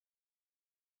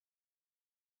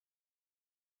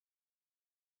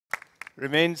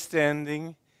Remain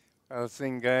standing. I'll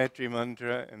sing Gayatri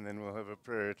Mantra and then we'll have a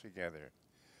prayer together.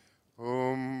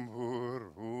 Om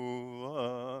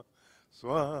Bhurbhuva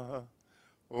Swaha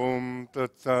Om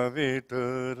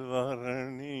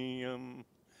Tatsavitarvaraniyam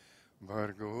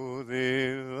Bhargo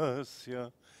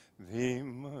Devasya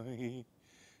Dhimahi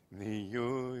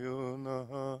Dhiyo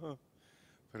Yona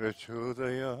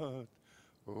Prachodayat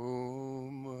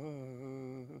Om.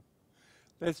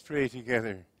 Let's pray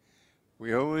together.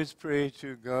 We always pray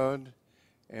to God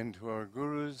and to our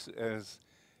gurus as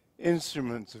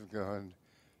instruments of God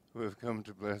who have come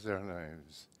to bless our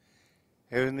lives.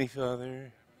 Heavenly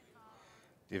Father,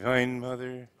 Divine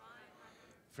Mother,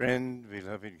 friend,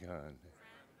 beloved God,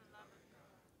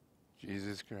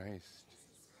 Jesus Christ,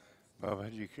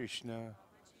 Babaji Krishna,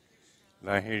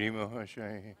 Lahiri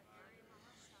Mahasaya,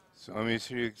 Swami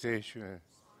Sri Yukteswar,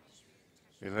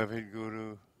 beloved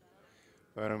Guru,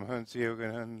 Paramhansa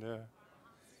Yogananda,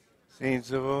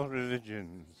 saints of all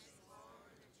religions,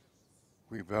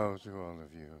 we bow to all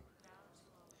of you.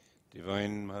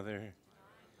 Divine Mother,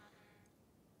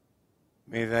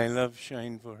 may thy love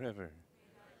shine forever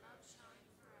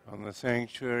on the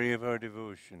sanctuary of our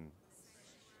devotion,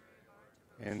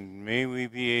 and may we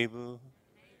be able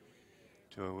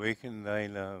to awaken thy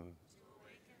love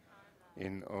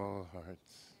in all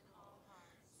hearts.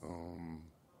 Om.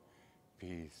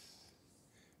 Peace.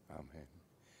 Amen.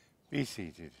 Be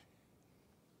seated.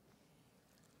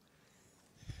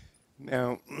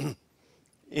 Now,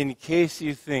 in case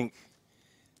you think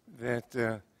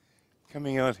that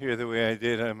coming out here the way I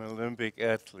did, I'm an Olympic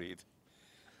athlete,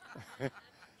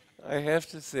 I have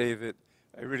to say that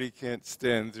I really can't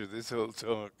stand through this whole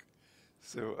talk,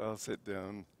 so I'll sit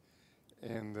down.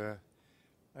 And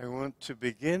I want to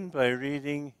begin by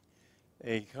reading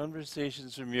a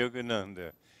Conversations from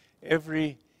Yogananda.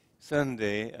 Every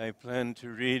Sunday I plan to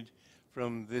read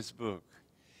from this book.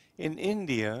 In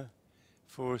India,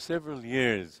 for several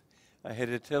years, I had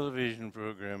a television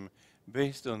program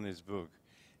based on this book,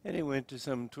 and it went to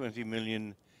some 20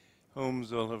 million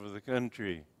homes all over the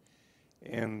country.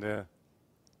 And I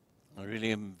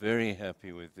really am very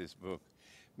happy with this book.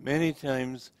 Many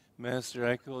times, Master,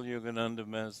 I call Yogananda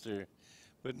Master,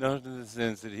 but not in the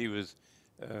sense that he was,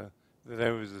 that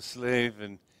I was a slave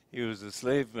and he was a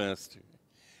slave master.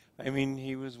 I mean,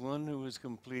 he was one who was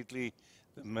completely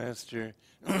the master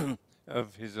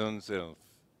of his own self.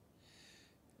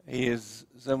 He is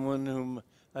someone whom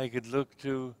I could look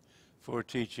to for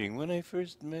teaching. When I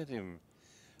first met him,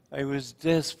 I was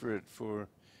desperate for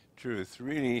truth,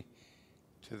 really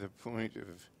to the point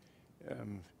of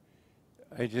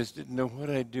I just didn't know what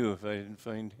I'd do if I didn't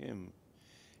find him,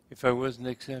 if I wasn't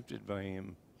accepted by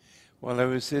him. While I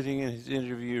was sitting in his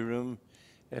interview room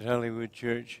at Hollywood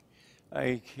Church,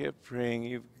 I kept praying,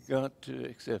 you've got to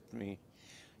accept me.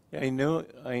 I know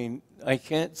I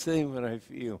can't say what I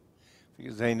feel,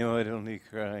 because I know I'd only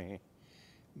cry,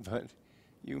 but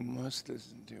you must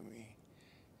listen to me.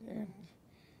 And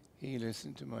he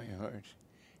listened to my heart,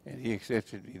 and he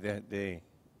accepted me that day.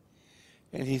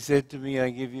 And he said to me, I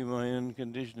give you my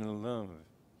unconditional love.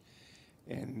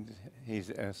 And he's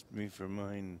asked me for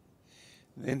mine.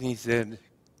 Then he said,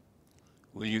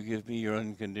 will you give me your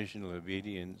unconditional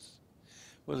obedience?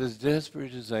 Well, as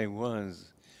desperate as I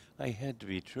was, I had to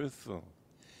be truthful.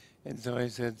 And so I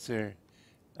said, sir,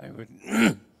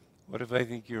 what if I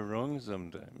think you're wrong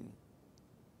sometime?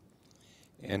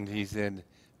 And he said,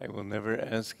 I will never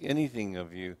ask anything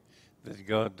of you that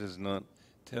God does not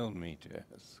tell me to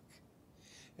ask.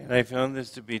 And I found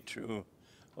this to be true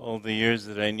all the years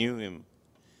that I knew him.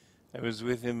 I was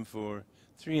with him for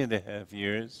 3.5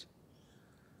 years,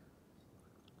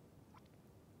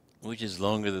 which is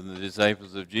longer than the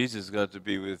disciples of Jesus got to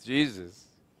be with Jesus.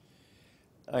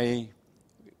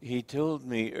 He told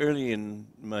me early in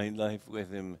my life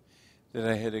with him that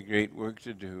I had a great work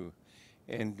to do.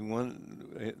 And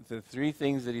the 3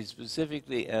 things that he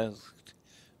specifically asked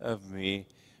of me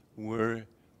were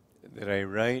that I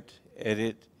write,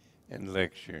 edit, and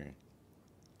lecture.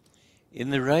 In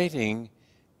the writing,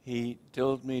 he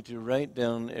told me to write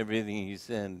down everything he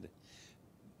said.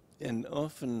 And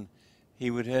often he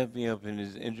would have me up in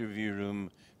his interview room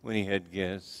when he had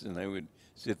guests, and I would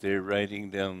sit there writing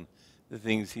down the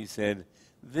things he said.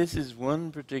 This is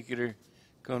one particular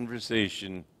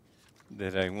conversation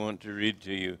that I want to read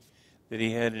to you that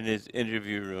he had in his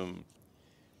interview room.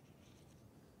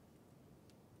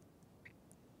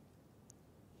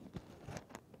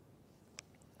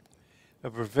 A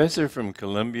professor from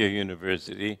Columbia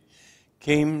University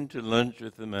came to lunch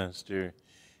with the master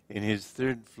in his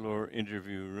 3rd floor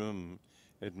interview room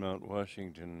at Mount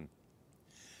Washington.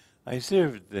 I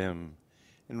served them,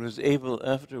 and was able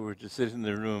afterward to sit in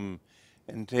the room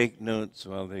and take notes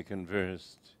while they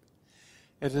conversed.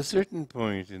 At a certain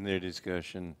point in their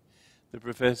discussion, the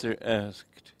professor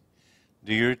asked,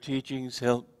 "Do your teachings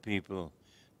help people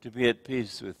to be at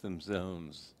peace with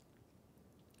themselves?"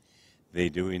 "They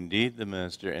do indeed," the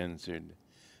master answered,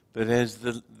 "but as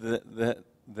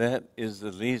that is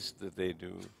the least that they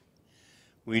do.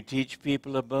 We teach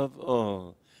people above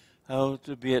all how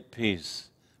to be at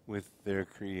peace with their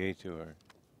Creator."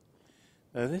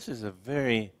 Now this is a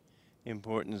very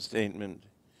important statement.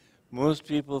 Most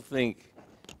people think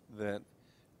that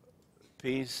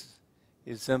peace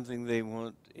is something they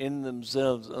want in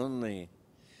themselves only.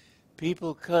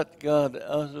 People cut God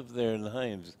out of their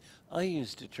lives. I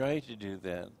used to try to do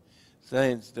that.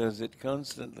 Science does it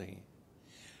constantly.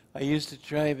 I used to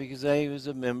try because I was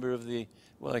a member of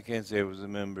I can't say I was a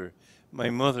member. My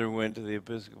mother went to the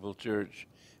Episcopal Church,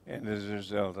 and as a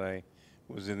result I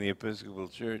was in the Episcopal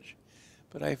Church.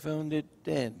 But I found it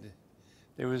dead.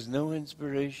 There was no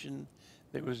inspiration,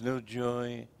 there was no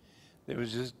joy, there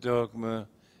was just dogma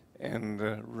and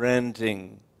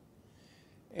ranting.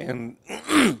 And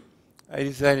I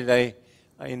decided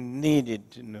I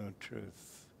needed to know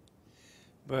truth.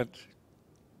 But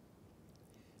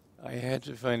I had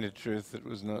to find a truth that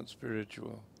was not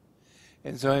spiritual.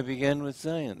 And so I began with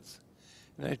science.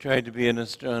 And I tried to be an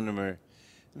astronomer.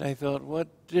 And I thought,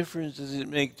 what difference does it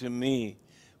make to me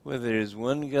whether there's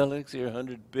one galaxy or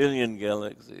 100 billion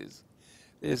galaxies?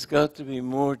 There's got to be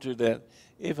more to that.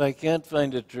 If I can't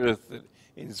find a truth that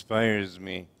inspires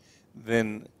me,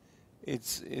 then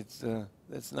that's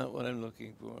not what I'm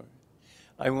looking for.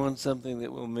 I want something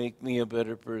that will make me a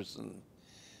better person.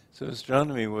 So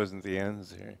astronomy wasn't the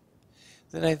answer.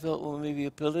 Then I thought, well, maybe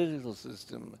a political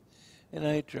system. And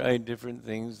I tried different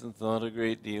things and thought a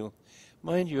great deal.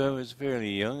 Mind you, I was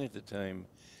fairly young at the time.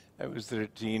 I was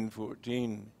 13,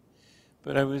 14.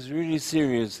 But I was really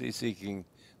seriously seeking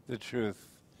the truth,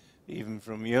 even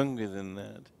from younger than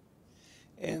that.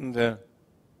 And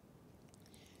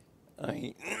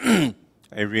I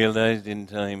realized in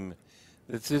time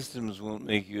that systems won't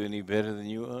make you any better than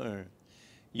you are.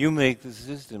 You make the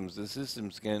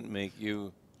systems can't make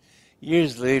you.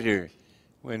 Years later,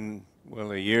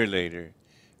 a year later,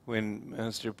 when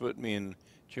Master put me in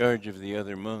charge of the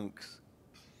other monks,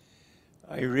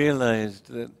 I realized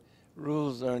that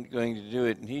rules aren't going to do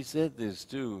it. And he said this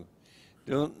too.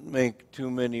 Don't make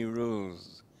too many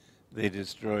rules. They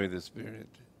destroy the spirit.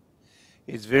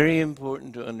 It's very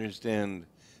important to understand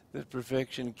that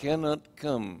perfection cannot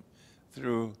come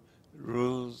through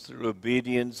rules, through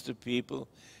obedience to people.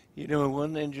 You know,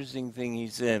 one interesting thing he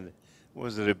said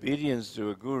was that obedience to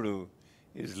a guru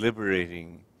is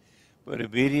liberating, but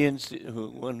obedience to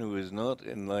one who is not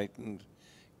enlightened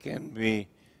can be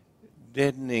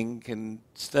deadening, can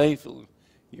stifle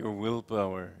your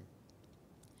willpower.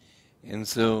 And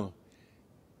so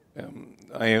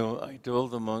I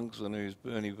told the monks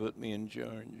when he put me in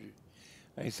charge,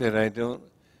 I said, I don't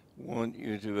want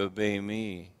you to obey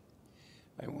me.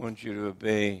 I want you to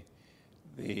obey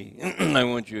I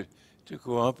want you to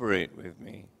cooperate with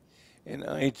me. And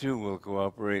I too will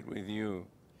cooperate with you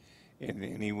in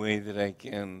any way that I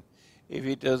can, if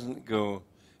it doesn't go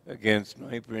against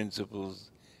my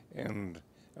principles and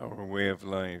our way of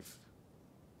life.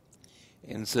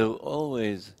 And so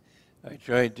always I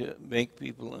tried to make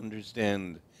people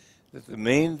understand that the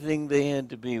main thing they had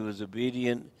to be was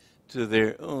obedient to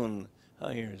their own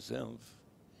higher self.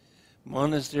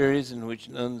 Monasteries in which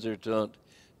nuns are taught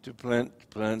to plant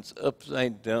plants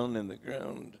upside down in the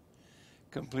ground,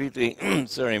 completely,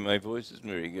 sorry, my voice isn't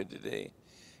very good today,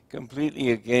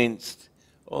 completely against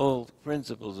all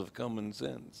principles of common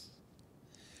sense.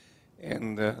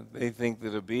 And they think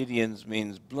that obedience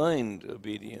means blind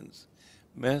obedience.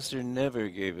 Master never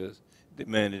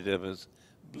demanded of us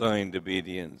blind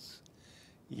obedience.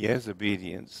 Yes,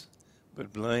 obedience,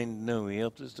 but blind, no. He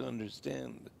helped us to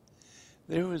understand.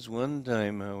 There was one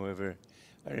time, however,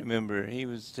 I remember he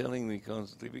was telling me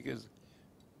constantly, because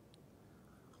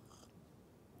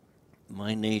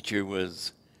my nature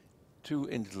was too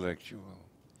intellectual,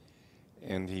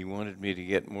 and he wanted me to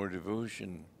get more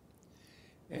devotion.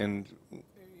 And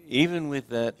even with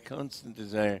that constant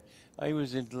desire, I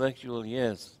was intellectual,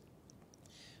 yes,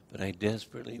 but I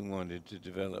desperately wanted to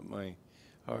develop my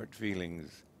heart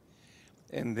feelings.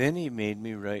 And then he made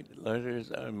me write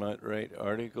letters. I might write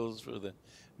articles for the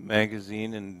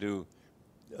magazine and do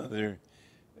other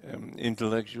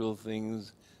intellectual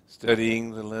things,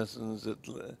 studying the lessons.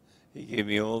 He gave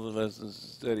me all the lessons to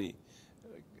study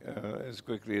as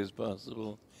quickly as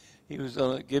possible. He was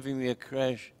giving me a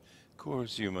crash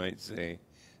course, you might say,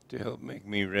 to help make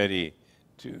me ready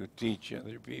to teach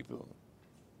other people.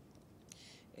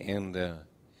 And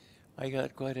I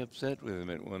got quite upset with him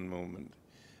at one moment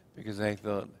because I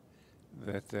thought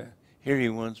that here he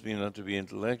wants me not to be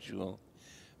intellectual,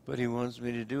 but he wants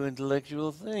me to do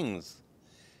intellectual things.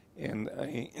 And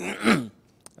I,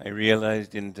 I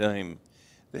realized in time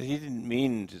that he didn't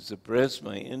mean to suppress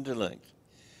my intellect.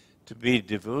 To be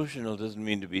devotional doesn't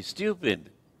mean to be stupid.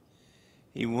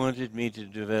 He wanted me to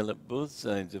develop both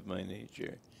sides of my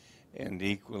nature, and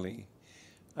equally.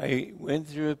 I went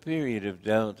through a period of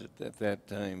doubt at that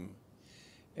time,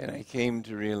 and I came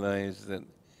to realize that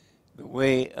the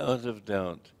way out of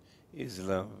doubt is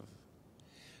love.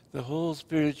 The whole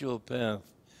spiritual path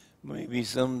may be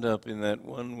summed up in that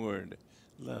one word,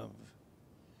 love.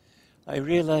 I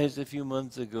realized a few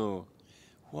months ago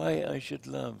why I should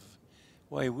love,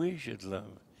 why we should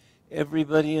love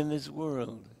everybody in this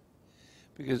world.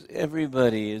 Because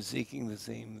everybody is seeking the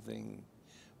same thing.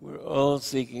 We're all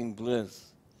seeking bliss.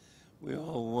 We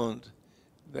all want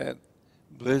that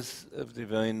bliss of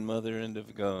Divine Mother and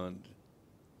of God.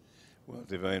 Well,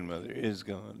 Divine Mother is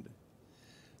God.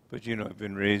 But you know, I've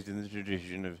been raised in the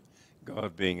tradition of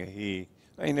God being a He.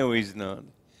 I know He's not.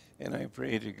 And I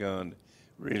pray to God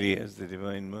really as the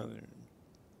Divine Mother.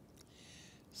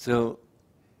 So,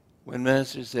 when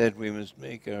Master said we must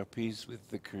make our peace with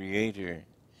the Creator,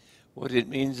 what it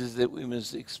means is that we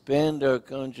must expand our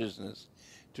consciousness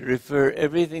to refer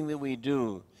everything that we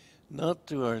do not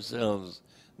to ourselves,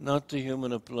 not to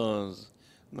human applause,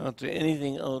 not to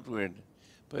anything outward,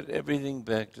 but everything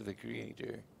back to the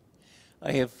Creator.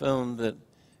 I have found that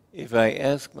if I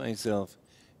ask myself,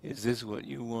 is this what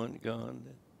you want, God?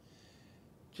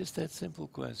 Just that simple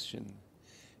question.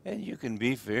 And you can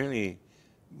be fairly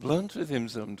blunt with Him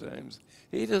sometimes.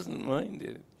 He doesn't mind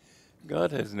it.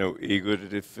 God has no ego to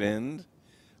defend.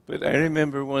 But I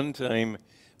remember one time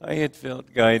I had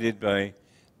felt guided by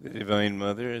the Divine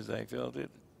Mother, as I felt it,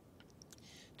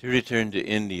 to return to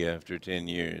India after 10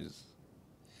 years.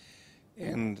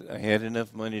 And I had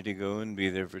enough money to go and be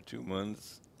there for 2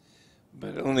 months,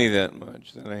 but only that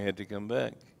much. Then I had to come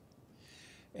back.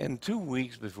 And 2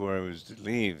 weeks before I was to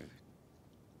leave,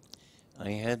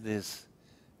 I had this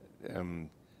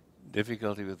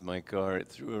difficulty with my car. It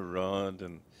threw a rod,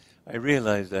 and I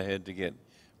realized I had to get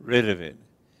rid of it.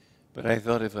 But I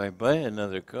thought if I buy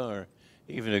another car,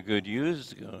 even a good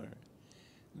used car,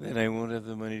 then I won't have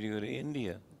the money to go to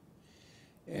India.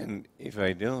 And if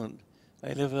I don't,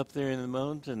 I live up there in the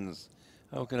mountains.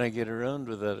 How can I get around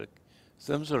without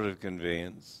some sort of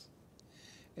conveyance?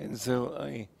 And so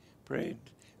I prayed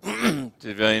to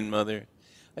Divine Mother.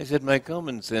 I said, my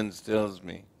common sense tells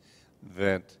me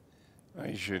that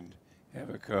I should have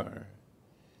a car.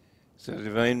 So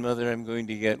Divine Mother, I'm going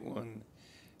to get one.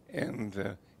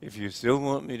 And if you still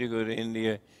want me to go to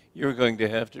India, you're going to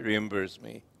have to reimburse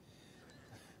me.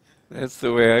 That's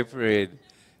the way I prayed.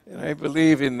 And I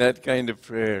believe in that kind of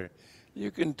prayer. You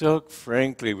can talk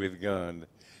frankly with God.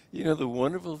 You know, the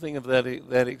wonderful thing of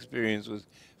that experience was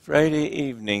Friday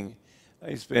evening,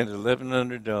 I spent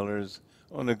 $1,100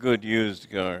 on a good used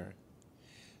car.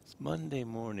 It's Monday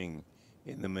morning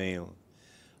in the mail.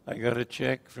 I got a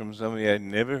check from somebody I'd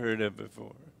never heard of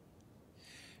before.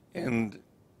 And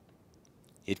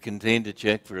it contained a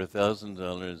check for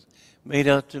 $1,000 made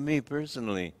out to me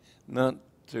personally, not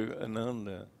to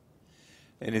Ananda.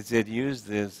 And it said, use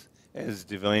this as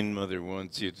Divine Mother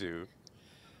wants you to.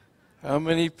 How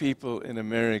many people in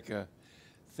America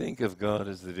think of God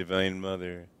as the Divine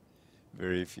Mother?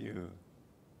 Very few.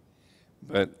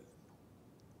 But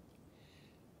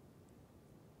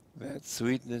that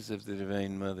sweetness of the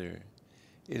Divine Mother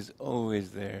is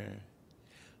always there.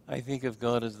 I think of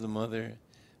God as the Mother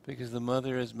because the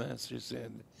Mother, as Master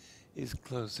said, is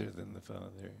closer than the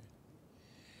Father.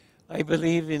 I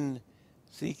believe in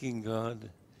seeking God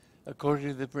according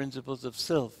to the principles of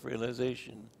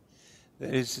self-realization.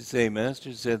 That is to say,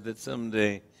 Master said that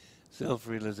someday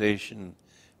self-realization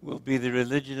will be the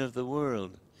religion of the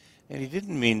world. And he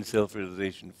didn't mean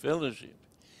self-realization fellowship.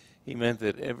 He meant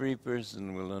that every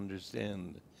person will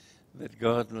understand that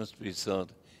God must be sought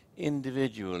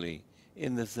individually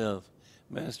in the self.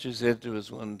 Master said to us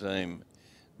one time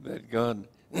that God,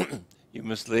 you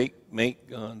must make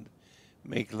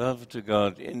love to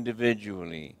God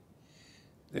individually.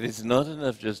 That it's not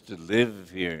enough just to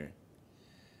live here.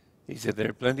 He said there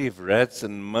are plenty of rats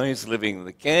and mice living in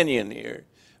the canyon here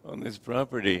on this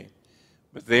property,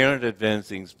 but they aren't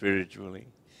advancing spiritually.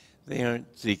 They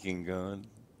aren't seeking God.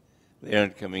 They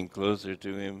aren't coming closer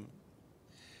to Him.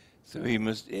 So he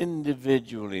must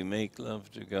individually make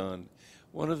love to God.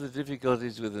 One of the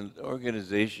difficulties with an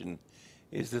organization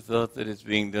is the thought that it's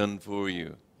being done for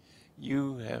you.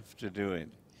 You have to do it.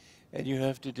 And you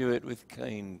have to do it with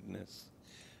kindness.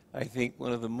 I think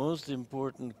one of the most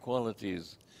important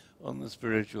qualities on the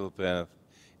spiritual path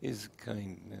is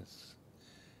kindness.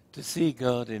 To see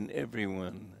God in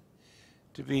everyone.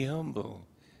 To be humble.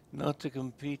 Not to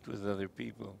compete with other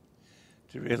people.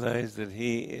 To realize that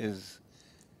He is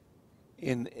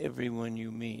in everyone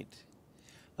you meet.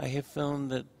 I have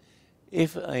found that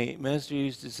Master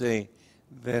used to say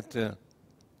that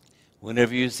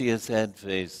whenever you see a sad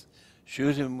face,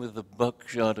 shoot him with the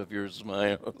buckshot of your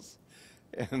smiles.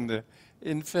 And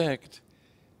in fact,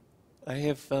 I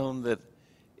have found that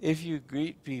if you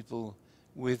greet people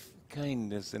with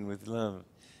kindness and with love,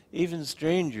 even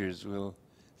strangers will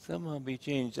somehow be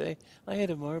changed. I had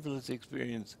a marvelous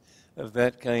experience of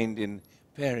that kind in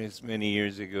Paris many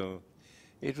years ago.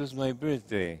 It was my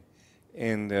birthday,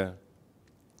 and I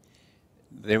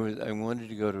wanted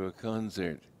to go to a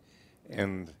concert,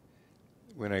 and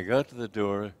when I got to the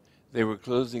door, they were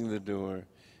closing the door.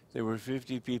 There were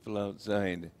 50 people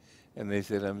outside, and they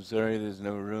said, "I'm sorry, there's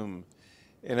no room."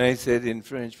 And I said in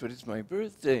French, "But it's my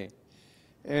birthday."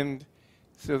 And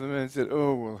so the man said,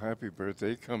 "Oh, well, happy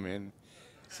birthday, come in."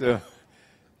 So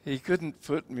he couldn't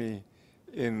put me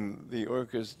in the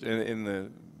orchestra, in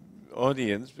the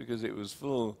audience, because it was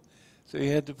full. So he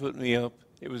had to put me up.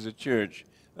 It was a church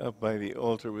up by the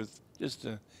altar with just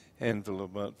a handful,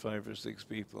 about 5 or 6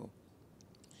 people.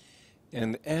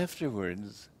 And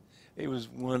afterwards, it was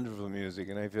wonderful music,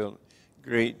 and I felt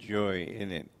great joy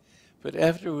in it. But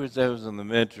afterwards, I was on the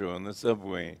metro, on the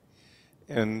subway,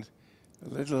 and a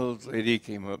little old lady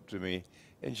came up to me,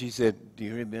 and she said, "Do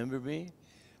you remember me?"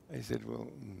 I said,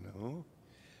 "Well, no."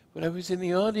 But I was in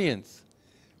the audience.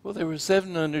 Well, there were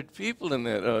 700 people in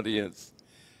that audience.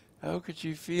 How could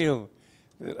she feel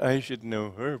that I should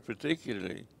know her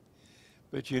particularly?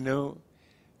 But you know,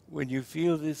 when you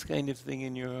feel this kind of thing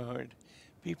in your heart,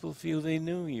 people feel they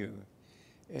knew you.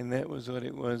 And that was what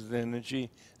it was then. And she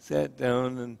sat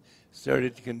down and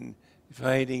started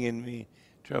confiding in me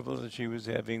trouble that she was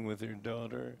having with her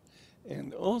daughter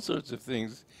and all sorts of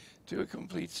things to a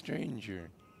complete stranger.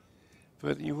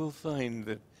 But you will find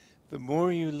that the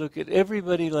more you look at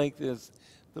everybody like this,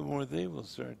 the more they will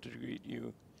start to greet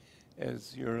you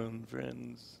as your own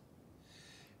friends.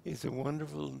 It's a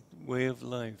wonderful way of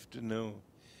life to know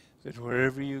that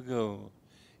wherever you go,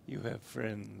 you have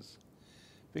friends.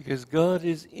 Because God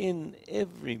is in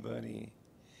everybody.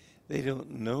 They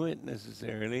don't know it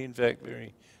necessarily. In fact,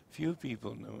 very few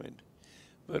people know it.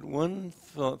 But one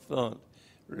thought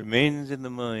remains in the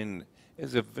mind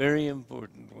as a very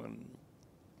important one.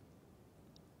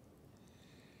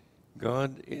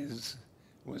 God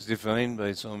was defined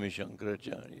by Swami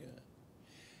Shankaracharya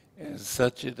as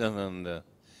Satchidananda,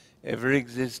 ever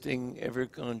existing, ever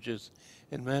conscious,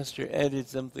 and Master added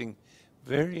something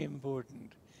very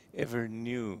important, ever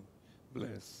new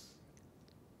bliss.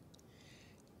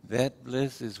 That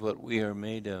bliss is what we are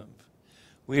made of.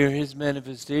 We are His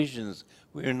manifestations.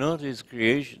 We are not His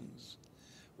creations.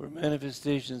 We're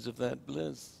manifestations of that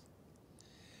bliss.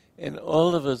 And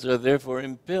all of us are therefore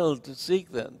impelled to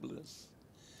seek that bliss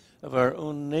of our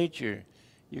own nature.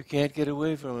 You can't get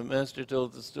away from it. Master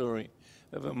told the story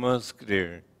of a musk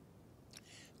deer,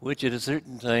 which at a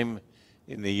certain time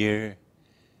in the year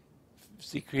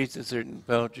secretes a certain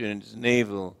pouch in its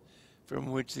navel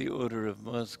from which the odor of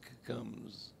musk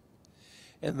comes.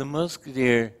 And the musk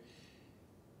deer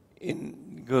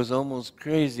goes almost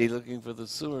crazy looking for the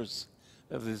source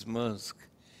of this musk.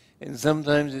 And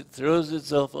sometimes it throws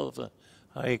itself off a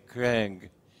high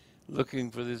crag looking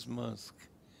for this musk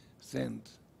scent.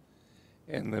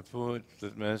 And the poet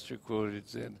that Master quoted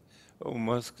said, "Oh,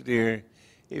 musk deer,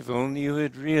 if only you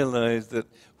had realized that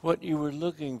what you were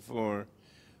looking for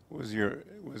was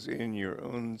in your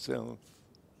own self."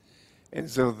 And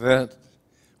so that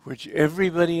which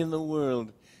everybody in the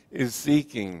world is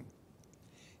seeking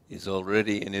is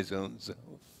already in his own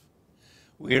self.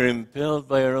 We are impelled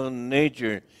by our own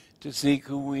nature to seek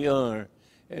who we are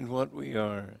and what we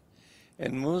are.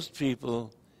 And most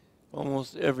people,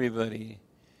 almost everybody,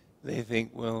 they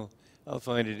think, well, I'll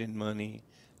find it in money,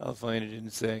 I'll find it in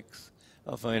sex,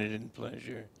 I'll find it in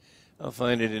pleasure, I'll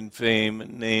find it in fame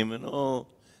and name and all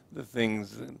the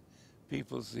things that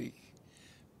people seek.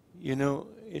 You know,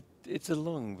 it's a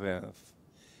long path.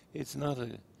 It's not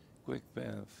a quick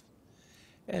path.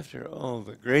 After all,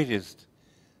 the greatest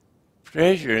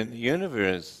treasure in the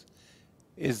universe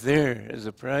is there as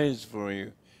a prize for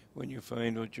you when you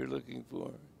find what you're looking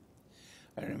for.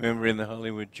 I remember in the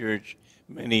Hollywood church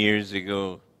many years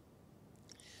ago,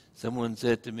 someone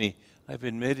said to me, "I've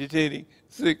been meditating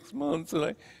 6 months and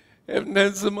I haven't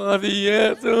had samadhi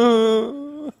yet."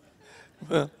 Oh.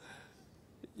 Well,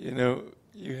 You know,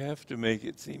 you have to make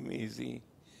it seem easy,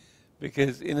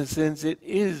 because in a sense it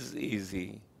is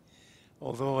easy.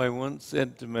 Although I once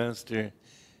said to Master,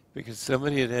 because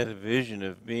somebody had a vision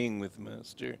of being with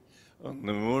Master on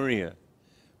Lemuria,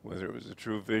 whether it was a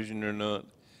true vision or not,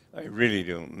 I really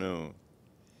don't know.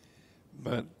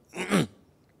 But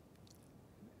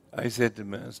I said to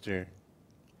Master,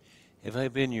 have I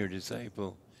been your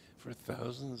disciple for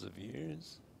thousands of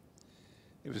years?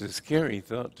 It was a scary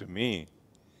thought to me.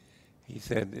 He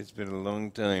said, it's been a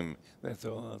long time, that's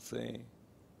all I'll say.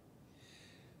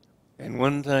 And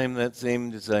one time that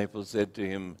same disciple said to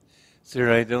him,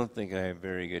 Sir, I don't think I have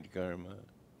very good karma.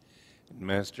 And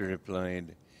Master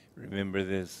replied, remember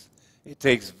this, it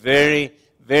takes very,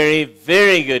 very,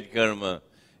 very good karma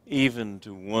even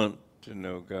to want to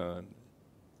know God.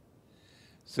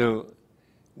 So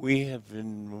we have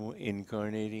been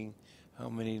incarnating how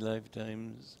many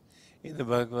lifetimes? In the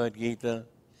Bhagavad Gita,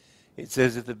 it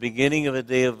says at the beginning of a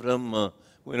day of Brahma,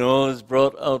 when all is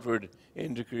brought outward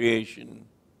into creation,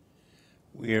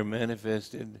 we are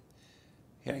manifested.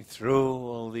 I throw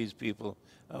all these people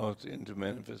out into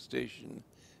manifestation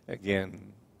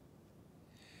again.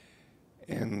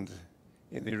 And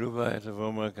in the Rupayata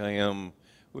Vomakayam,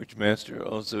 which Master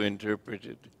also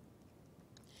interpreted,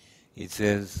 it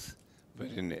says, but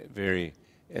in a very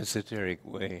esoteric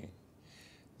way,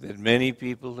 that many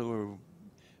people who were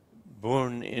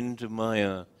born into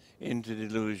Maya, into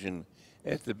delusion,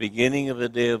 at the beginning of the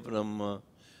day of Brahma,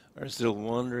 are still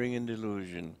wandering in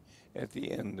delusion at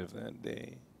the end of that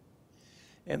day.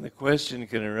 And the question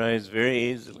can arise very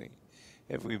easily.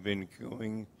 Have we been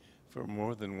going for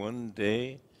more than one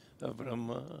day of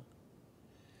Brahma?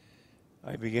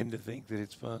 I begin to think that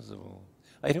it's possible.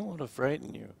 I don't want to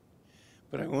frighten you,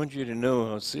 but I want you to know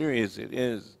how serious it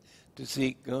is to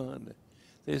seek God.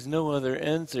 There's no other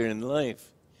answer in life.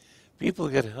 People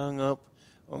get hung up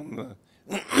on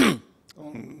the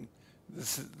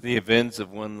events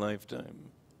of one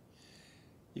lifetime.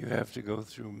 You have to go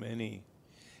through many.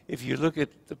 If you look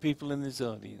at the people in this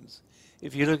audience,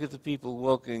 if you look at the people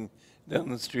walking down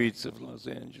the streets of Los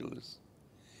Angeles,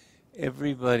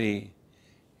 everybody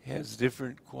has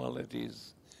different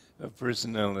qualities of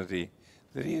personality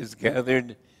that he has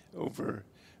gathered over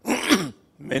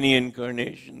many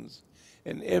incarnations.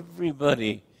 And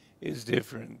everybody is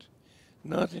different,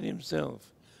 not in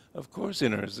himself. Of course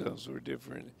in ourselves we're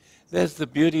different. That's the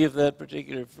beauty of that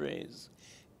particular phrase,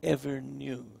 ever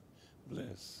new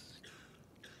bliss.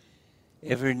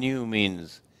 Ever new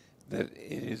means that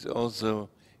it is also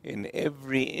in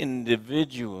every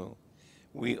individual.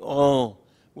 We all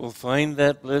will find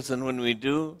that bliss, and when we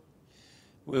do,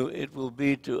 it will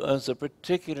be to us a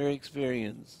particular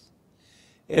experience.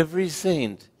 Every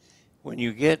saint, when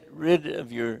you get rid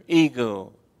of your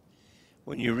ego,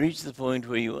 when you reach the point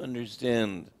where you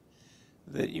understand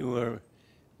that your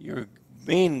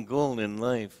main goal in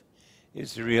life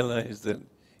is to realize that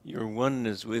your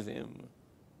oneness with Him.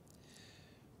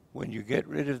 When you get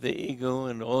rid of the ego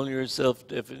and all your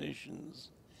self-definitions,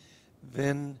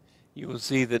 then you will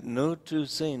see that no two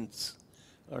saints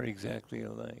are exactly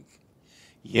alike.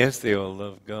 Yes, they all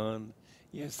love God.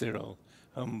 Yes, they're all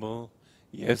humble.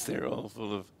 Yes, they're all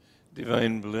full of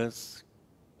divine bliss.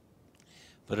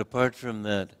 But apart from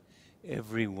that,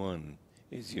 every one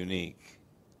is unique.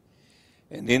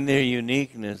 And in their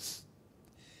uniqueness,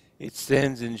 it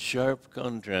stands in sharp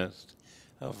contrast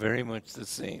how very much the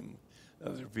same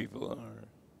other people are.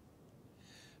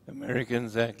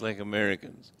 Americans act like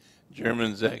Americans.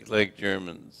 Germans act like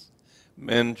Germans.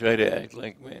 Men try to act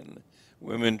like men.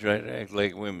 Women try to act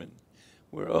like women.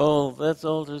 That's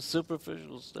all just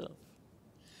superficial stuff.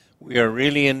 We are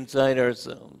really inside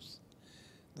ourselves.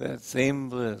 That same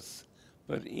bliss,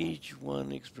 but each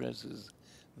one expresses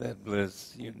that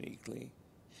bliss uniquely.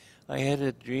 I had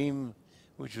a dream,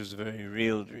 which was a very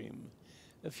real dream,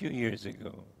 a few years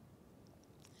ago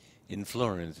in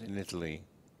Florence, in Italy.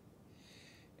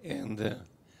 And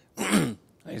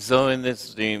I saw in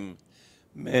this dream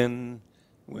men,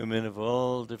 women of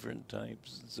all different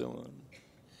types and so on.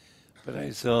 But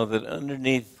I saw that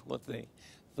underneath what they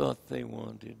thought they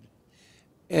wanted,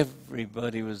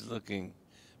 everybody was looking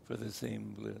for the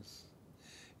same bliss.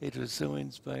 It was so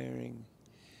inspiring.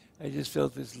 I just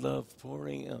felt this love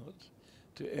pouring out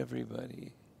to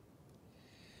everybody.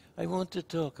 I want to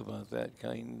talk about that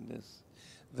kindness.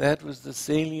 That was the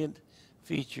salient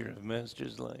feature of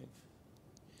Master's life.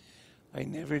 I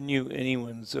never knew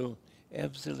anyone so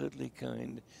absolutely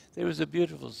kind. There was a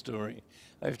beautiful story.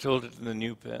 I've told it in The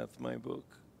New Path, my book,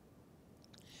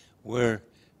 where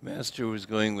Master was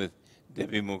going with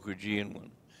Devi Mukherjee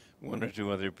and one or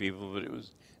two other people, but it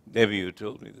was Devi who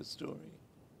told me the story.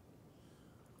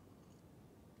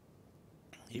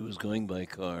 He was going by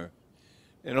car,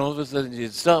 and all of a sudden he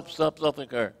said, stop the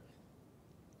car.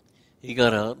 He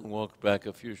got out and walked back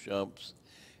a few shops,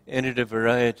 entered a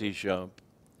variety shop,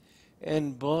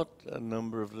 and bought a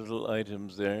number of little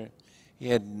items there. He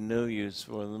had no use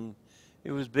for them.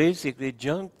 It was basically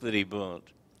junk that he bought.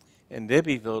 And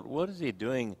Debbie thought, what is he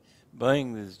doing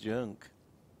buying this junk?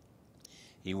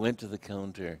 He went to the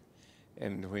counter,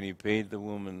 and when he paid the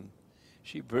woman,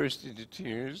 she burst into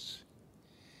tears.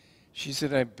 She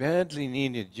said, I badly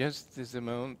needed just this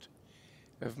amount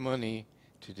of money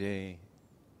today.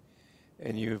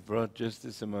 And you have brought just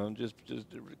this amount, just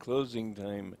at closing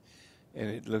time, and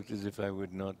it looked as if I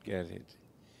would not get it.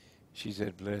 She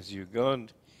said, bless you.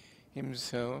 God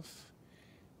himself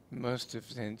must have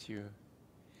sent you.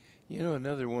 You know,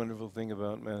 another wonderful thing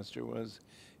about Master was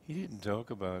he didn't talk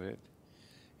about it.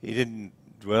 He didn't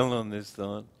dwell on this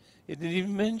thought. He didn't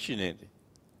even mention it.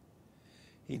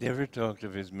 He never talked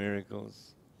of his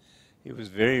miracles. He was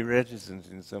very reticent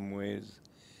in some ways.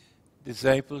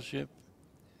 Discipleship,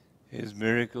 his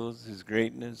miracles, his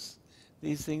greatness,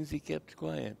 these things he kept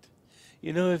quiet.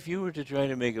 You know, if you were to try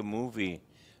to make a movie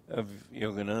of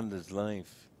Yogananda's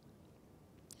life,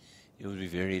 it would be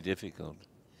very difficult.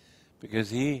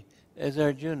 Because he, as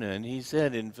Arjuna, and he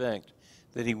said, in fact,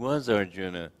 that he was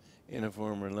Arjuna in a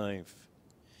former life.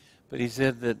 But he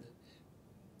said that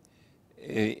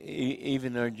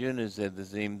even Arjuna said the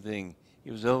same thing.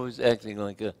 He was always acting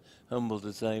like a humble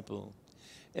disciple.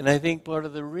 And I think part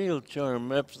of the real charm,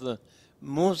 perhaps the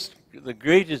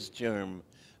greatest charm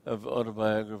of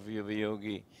Autobiography of a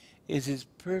Yogi is his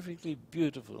perfectly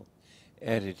beautiful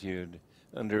attitude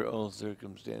under all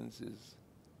circumstances.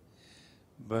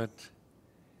 But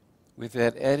with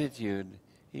that attitude,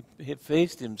 he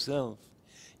faced himself.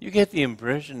 You get the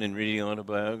impression in reading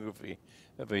Autobiography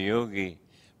of a Yogi,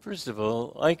 first of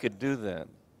all, I could do that.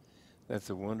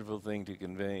 That's a wonderful thing to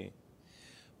convey.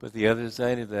 But the other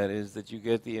side of that is that you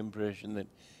get the impression that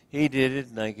he did it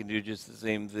and I can do just the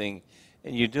same thing.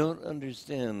 And you don't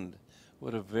understand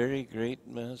what a very great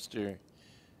master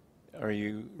are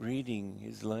you reading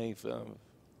his life of.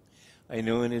 I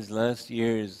know in his last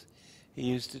years, he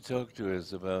used to talk to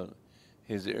us about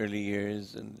his early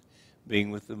years and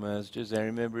being with the masters. I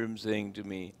remember him saying to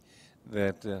me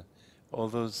that all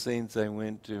those saints I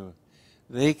went to,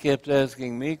 they kept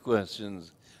asking me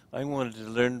questions. I wanted to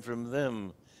learn from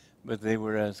them, but they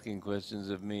were asking questions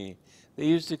of me. They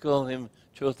used to call him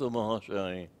Chotha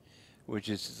Mahashai, which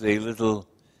is to say little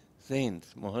saint.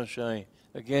 Mahashai,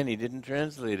 again, he didn't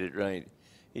translate it right.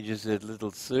 He just said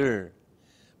little sir.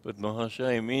 But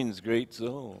Mahashai means great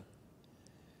soul.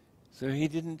 So he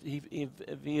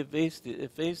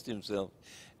effaced himself.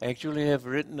 Actually, I've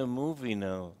written a movie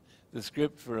now, the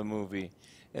script for a movie,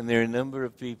 and there are a number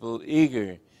of people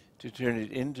eager to turn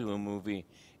it into a movie.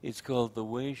 It's called The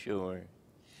Wayshower.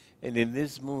 And in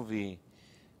this movie,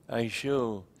 I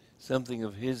show something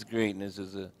of his greatness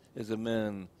as a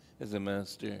man, as a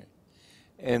master.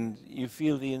 And you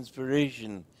feel the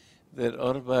inspiration that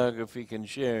Autobiography can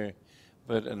share,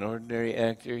 but an ordinary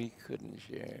actor, he couldn't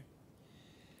share.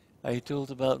 I told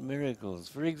about miracles.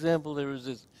 For example, there was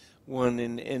this one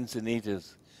in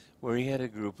Encinitas where he had a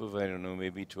group of, I don't know,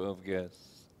 maybe 12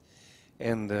 guests.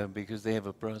 And because they have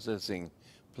a processing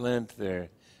plant there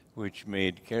which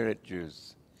made carrot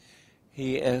juice,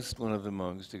 he asked one of the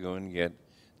monks to go and get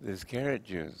this carrot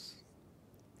juice.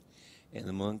 And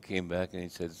the monk came back and he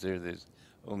said, sir, there's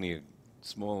only a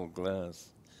small glass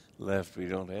left. We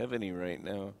don't have any right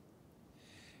now.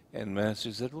 And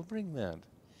Master said, well, bring that.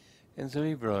 And so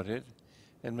he brought it,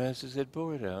 and Master said,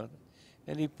 pour it out.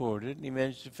 And he poured it, and he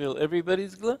managed to fill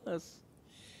everybody's glass.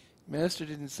 Master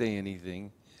didn't say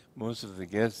anything. Most of the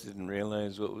guests didn't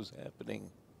realize what was happening.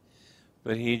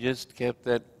 But he just kept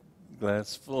that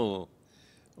glass full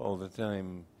all the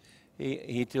time.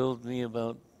 He told me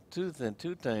about two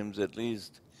times at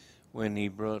least when he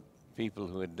brought people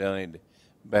who had died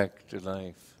back to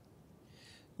life.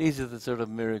 These are the sort of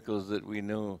miracles that we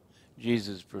know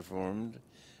Jesus performed.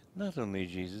 Not only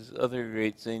Jesus, other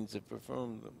great saints have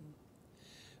performed them.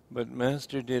 But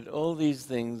Master did all these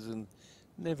things and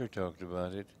never talked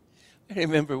about it. I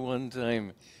remember one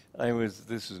time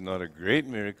this was not a great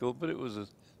miracle, but it was a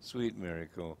sweet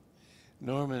miracle.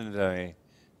 Norman and I,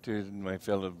 my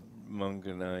fellow monk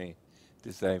and I,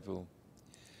 disciple,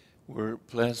 were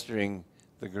plastering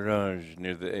the garage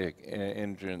near the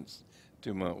entrance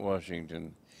to Mount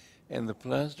Washington. And the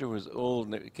plaster was old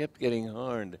and it kept getting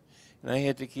hard. And I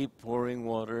had to keep pouring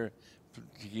water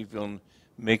to keep on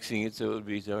mixing it so it would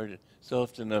be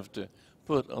soft enough to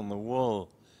put on the wall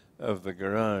of the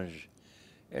garage.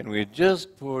 And we had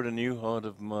just poured a new hod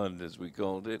of mud, as we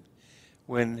called it,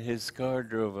 when his car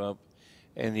drove up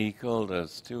and he called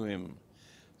us to him.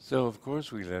 So of course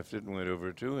we left it and went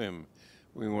over to him.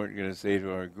 We weren't going to say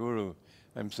to our guru,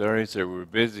 "I'm sorry, sir, we're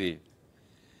busy."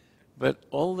 But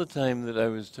all the time that I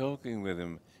was talking with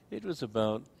him, it was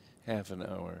about half an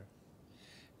hour.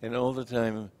 And all the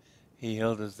time he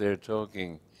held us there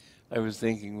talking, I was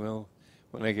thinking, well,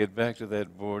 when I get back to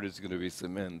that board, it's going to be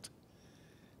cement.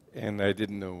 And I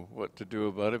didn't know what to do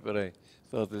about it, but I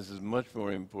thought this is much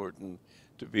more important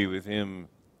to be with him.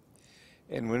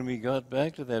 And when we got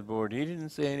back to that board, he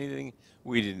didn't say anything,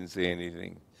 we didn't say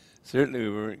anything. Certainly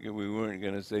we weren't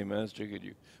going to say, "Master, could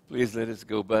you please let us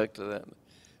go back to that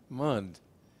mud?"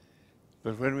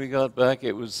 But when we got back,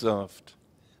 it was soft,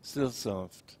 still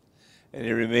soft. And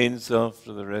it remained soft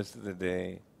for the rest of the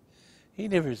day. He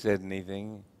never said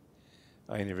anything.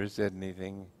 I never said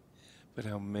anything. But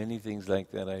how many things like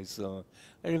that I saw.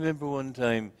 I remember one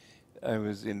time I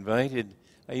was invited.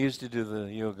 I used to do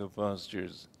the yoga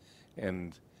postures,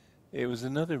 and it was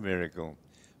another miracle,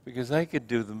 because I could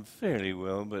do them fairly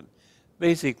well, but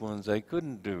basic ones I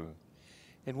couldn't do.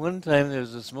 And one time there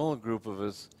was a small group of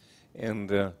us,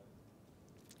 and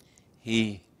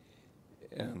he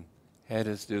had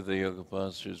us do the yoga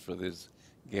postures for this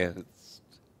guest.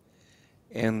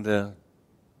 And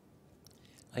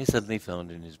I suddenly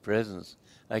found in his presence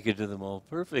I could do them all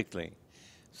perfectly.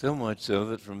 So much so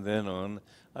that from then on,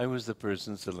 I was the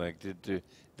person selected to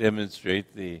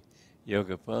demonstrate the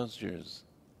yoga postures.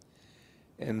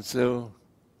 And so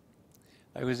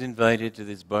I was invited to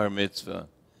this bar mitzvah,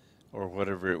 or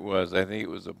whatever it was. I think it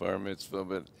was a bar mitzvah,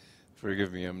 but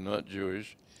forgive me, I'm not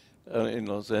Jewish. In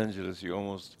Los Angeles, you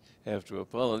almost have to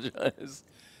apologize.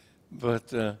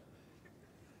 But, I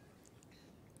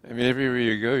mean, everywhere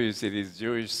you go, you see these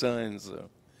Jewish signs. So.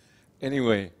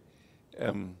 Anyway,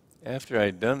 after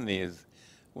I'd done these,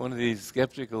 one of these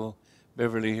skeptical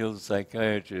Beverly Hills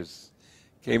psychiatrists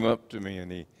came up to me,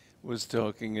 and he was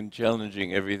talking and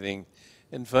challenging everything.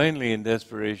 And finally, in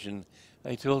desperation,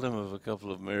 I told him of a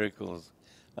couple of miracles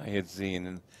I had seen.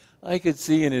 And I could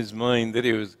see in his mind that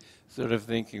he was sort of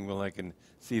thinking, well, I can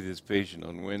see this patient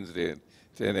on Wednesday at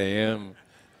 10 a.m.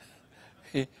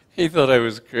 He thought I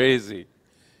was crazy.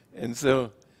 And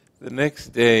so the next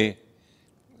day,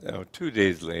 2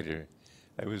 days later,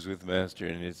 I was with Master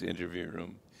in his interview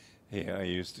room. I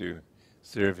used to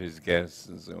serve his guests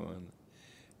and so on.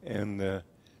 And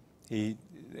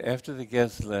after the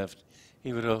guests left,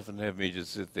 he would often have me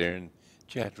just sit there and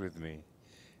chat with me.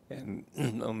 And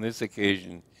on this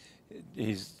occasion,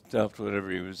 he stopped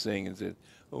whatever he was saying and said,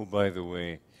 "Oh, by the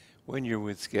way, when you're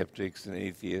with skeptics and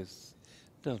atheists,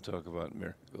 don't talk about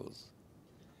miracles."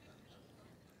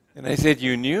 And I said,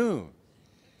 "You knew?"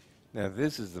 Now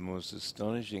this is the most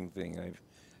astonishing thing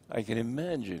I can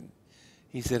imagine.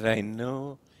 He said, "I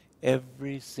know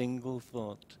every single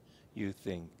thought you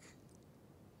think."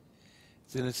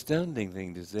 It's an astounding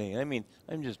thing to say. I mean,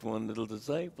 I'm just one little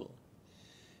disciple.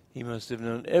 He must have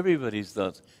known everybody's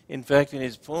thoughts. In fact, in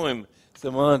his poem,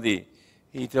 Samadhi,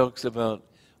 he talks about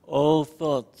all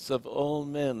thoughts of all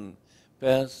men,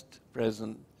 past,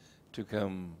 present, to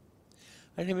come.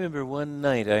 I remember one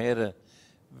night I had a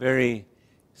very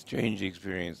strange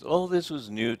experience. All this was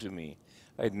new to me.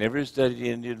 I'd never studied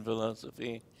Indian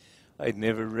philosophy. I'd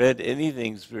never read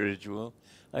anything spiritual.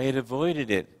 I had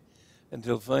avoided it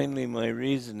until finally my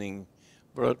reasoning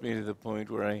brought me to the point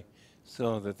where I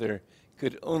saw that there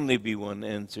could only be one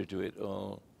answer to it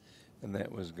all, and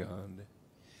that was God.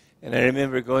 And I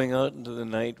remember going out into the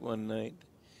night one night,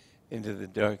 into the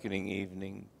darkening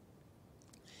evening,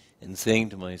 and saying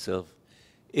to myself,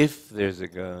 if there's a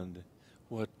God,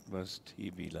 what must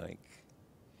he be like?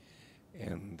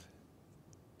 And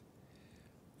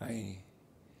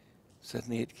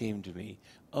suddenly it came to me,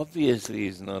 obviously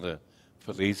he's not a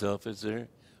police officer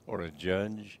or a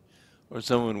judge or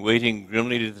someone waiting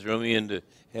grimly to throw me into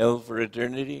hell for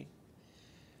eternity.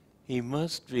 He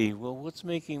must be. Well, what's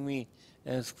making me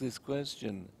ask this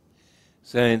question?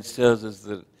 Science tells us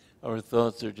that our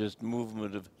thoughts are just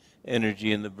movement of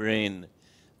energy in the brain,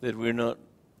 that we're not,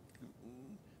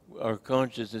 our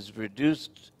consciousness is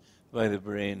produced by the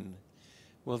brain.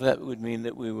 Well, that would mean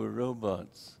that we were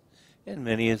robots. And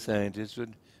many a scientist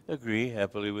would agree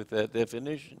happily with that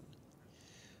definition.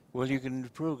 Well, you can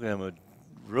program a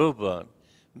robot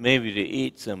maybe to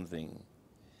eat something.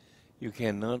 You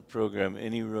cannot program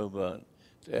any robot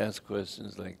to ask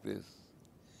questions like this.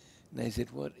 And I said,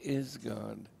 what is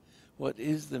God? What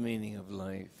is the meaning of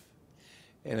life?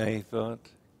 And I thought,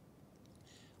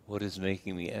 what is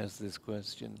making me ask this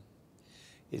question?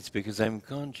 It's because I'm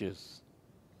conscious.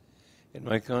 And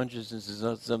my consciousness is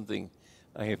not something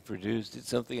I have produced, it's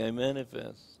something I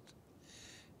manifest.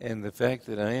 And the fact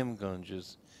that I am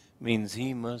conscious means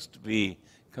he must be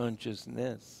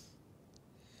consciousness.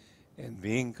 And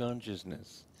being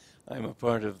consciousness, I'm a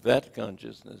part of that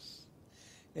consciousness.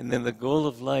 And then the goal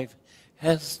of life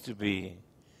has to be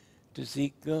to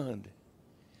seek God.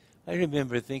 I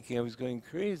remember thinking I was going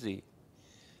crazy.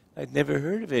 I'd never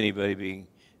heard of anybody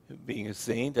being a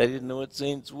saint. I didn't know what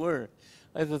saints were.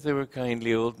 I thought they were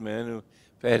kindly old men who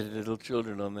patted little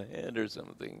children on the head or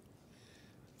something.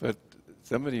 But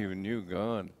somebody who knew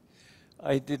God,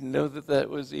 I didn't know that that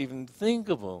was even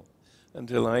thinkable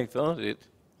until I thought it.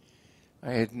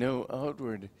 I had no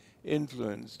outward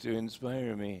influence to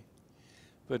inspire me,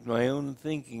 but my own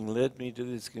thinking led me to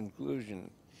this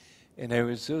conclusion. And I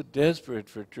was so desperate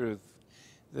for truth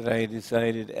that I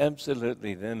decided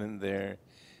absolutely then and there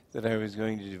that I was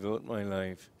going to devote my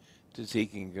life to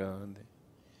seeking God.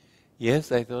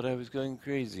 Yes, I thought I was going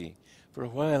crazy. For a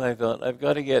while I thought, I've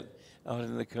got to get out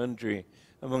in the country,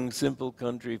 among simple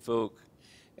country folk,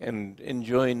 and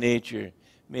enjoy nature.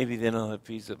 Maybe then I'll have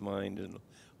peace of mind and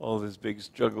all this big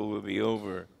struggle will be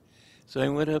over. So I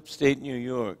went upstate New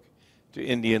York to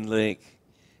Indian Lake.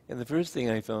 And the first thing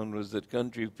I found was that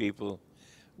country people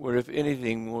were, if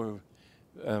anything, more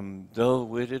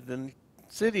dull-witted than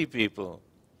city people.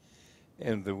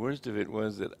 And the worst of it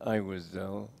was that I was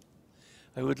dull.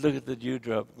 I would look at the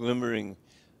dewdrop glimmering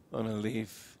on a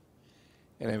leaf,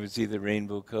 and I would see the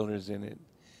rainbow colors in it.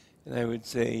 And I would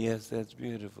say, yes, that's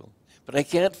beautiful. But I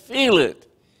can't feel it.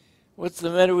 What's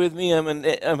the matter with me? I'm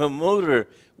a motor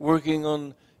working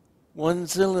on one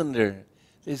cylinder.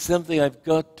 There's something I've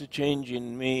got to change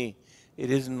in me.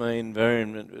 It isn't my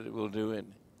environment that will do it.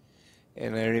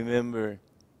 And I remember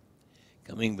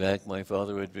coming back, my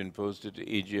father had been posted to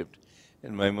Egypt,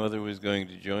 and my mother was going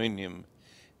to join him.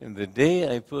 And the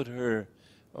day I put her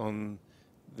on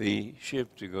the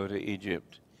ship to go to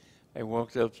Egypt, I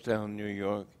walked uptown New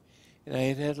York, and I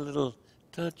had had a little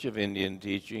touch of Indian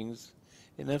teachings,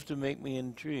 enough to make me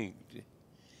intrigued.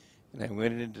 And I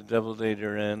went into Doubleday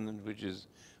Duran, which is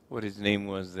what his name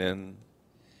was then,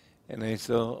 and I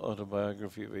saw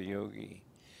Autobiography of a Yogi.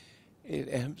 It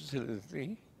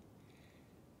absolutely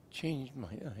changed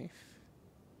my life.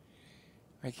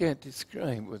 I can't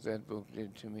describe what that book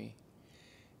did to me.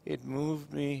 It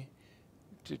moved me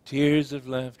to tears of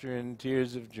laughter and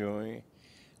tears of joy.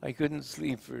 I couldn't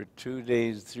sleep for 2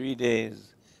 days, 3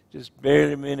 days, just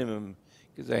bare minimum,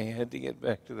 because I had to get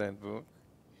back to that book.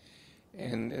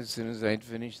 And as soon as I'd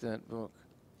finished that book,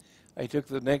 I took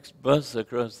the next bus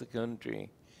across the country,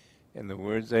 and the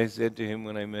words I said to him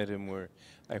when I met him were,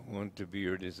 I want to be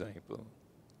your disciple.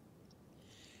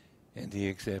 And he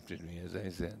accepted me, as I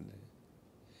said.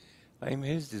 I'm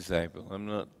his disciple. I'm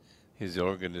not his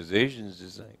organization's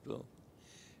disciple.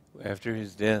 After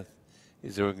his death,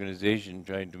 his organization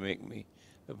tried to make me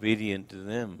obedient to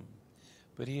them.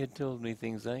 But he had told me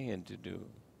things I had to do.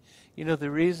 You know, the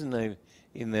reason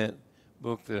in that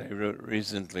book that I wrote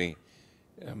recently,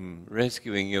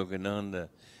 Rescuing Yogananda,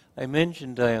 I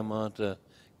mentioned Dayamata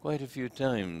quite a few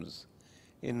times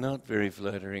in not very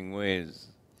flattering ways.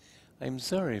 I'm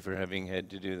sorry for having had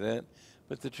to do that,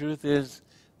 but the truth is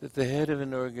that the head of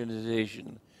an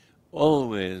organization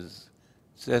always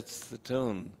sets the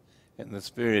tone and the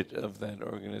spirit of that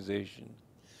organization.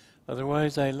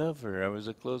 Otherwise, I love her. I was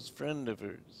a close friend of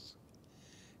hers.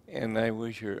 And I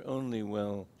wish her only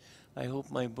well. I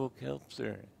hope my book helps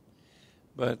her.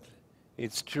 But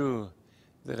it's true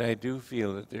that I do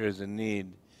feel that there is a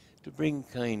need to bring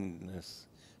kindness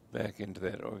back into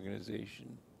that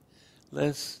organization.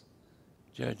 Less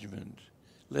judgment,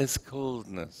 less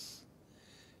coldness.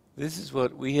 This is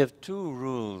what we have. Two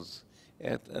rules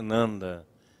at Ananda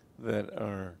that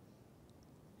are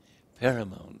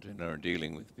paramount in our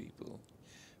dealing with people.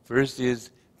 First is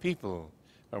people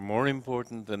are more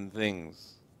important than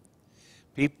things.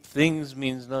 Things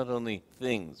means not only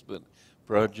things, but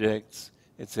projects,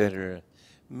 etc.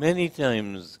 Many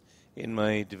times in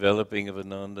my developing of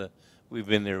Ananda, we've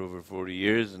been there over 40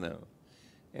 years now,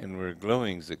 and we're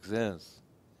glowing success.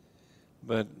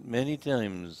 But many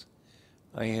times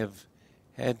I have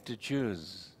had to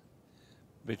choose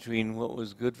between what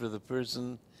was good for the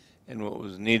person and what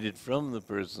was needed from the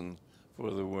person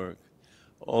for the work.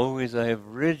 Always I have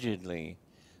rigidly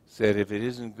said, if it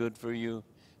isn't good for you,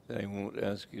 then I won't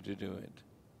ask you to do it.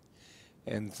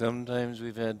 And sometimes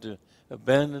we've had to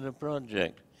abandon a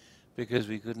project because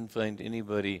we couldn't find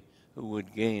anybody who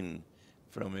would gain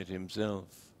from it himself.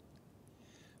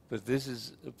 But this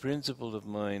is a principle of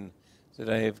mine that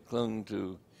I have clung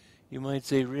to, you might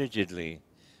say rigidly.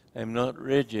 I'm not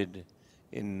rigid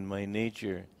in my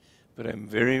nature, but I'm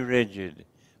very rigid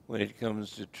when it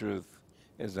comes to truth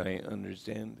as I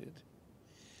understand it.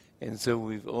 And so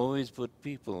we've always put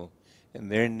people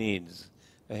and their needs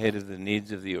ahead of the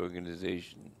needs of the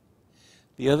organization.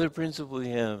 The other principle we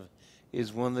have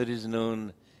is one that is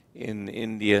known in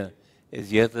India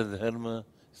as Yata Dharma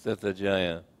Stata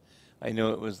Jaya. I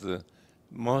know it was the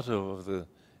motto of the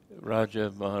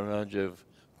Raja Maharaja of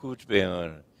Kuch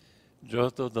Behar,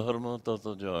 Joto Dharma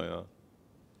Toto Jaya.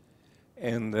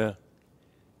 And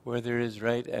where there is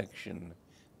right action,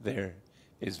 there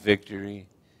is victory,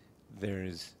 there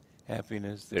is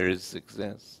happiness, there is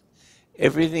success.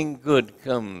 Everything good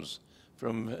comes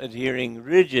from adhering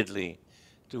rigidly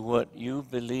to what you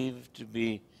believe to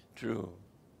be true.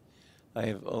 I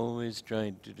have always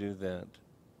tried to do that.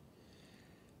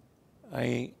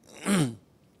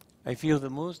 I feel the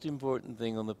most important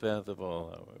thing on the path of all,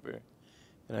 however,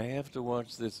 and I have to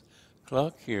watch this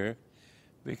clock here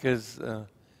because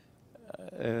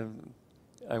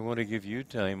I want to give you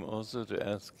time also to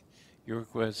ask your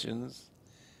questions.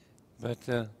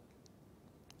 But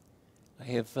I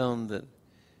have found that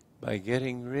by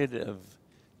getting rid of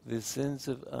this sense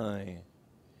of I,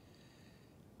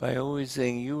 by always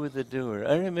saying you were the doer.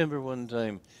 I remember one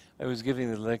time I was giving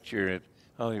the lecture at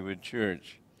Hollywood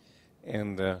Church,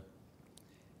 and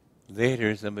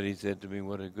later somebody said to me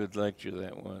what a good lecture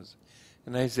that was.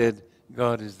 And I said,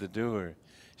 God is the doer.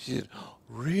 She said, oh,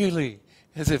 really?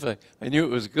 As if I knew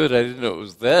it was good. I didn't know it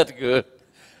was that good.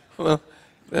 Well,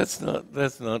 that's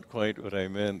not quite what I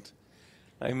meant.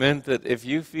 I meant that if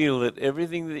you feel that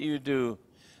everything that you do,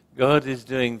 God is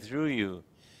doing through you,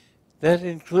 that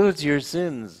includes your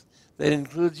sins, that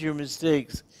includes your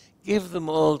mistakes. Give them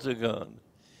all to God.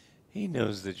 He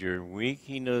knows that you're weak.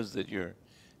 He knows that you're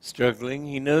struggling.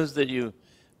 He knows that you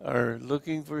are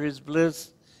looking for His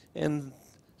bliss, and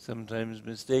sometimes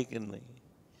mistakenly.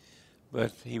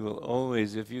 But He will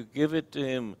always, if you give it to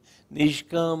Him,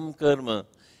 nishkam karma,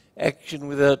 action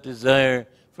without desire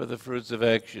for the fruits of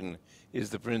action, is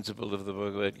the principle of the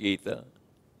Bhagavad Gita.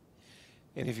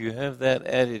 And if you have that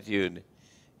attitude,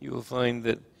 you will find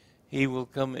that He will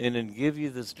come in and give you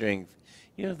the strength.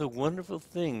 You know, the wonderful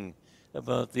thing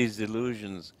about these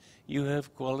delusions, you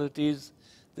have qualities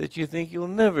that you think you'll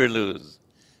never lose.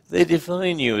 They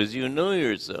define you as you know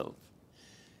yourself.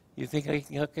 You think,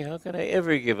 how can I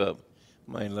ever give up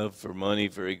my love for money,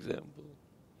 for example?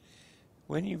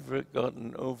 When you've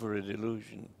gotten over a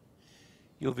delusion,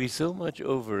 you'll be so much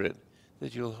over it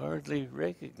that you'll hardly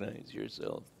recognize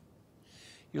yourself.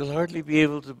 You'll hardly be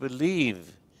able to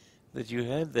believe that you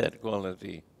had that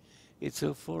quality. It's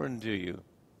so foreign to you.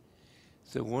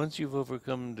 So once you've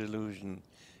overcome delusion,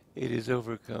 it is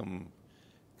overcome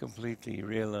completely.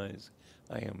 Realize,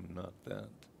 I am not that.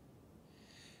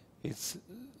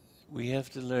 We have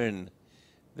to learn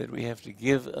that we have to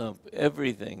give up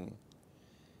everything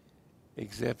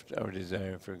except our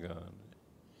desire for God.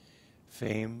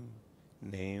 Fame,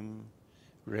 name,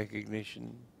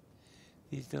 recognition,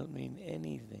 these don't mean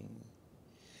anything.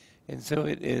 And so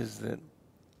it is that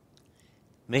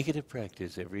make it a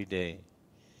practice every day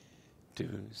to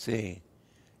say,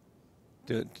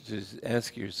 to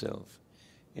ask yourself,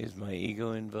 is my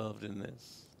ego involved in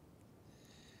this?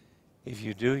 If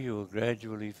you do, you will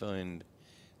gradually find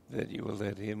that you will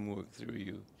let Him work through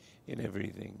you in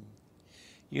everything.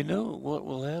 You know, what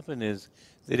will happen is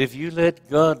that if you let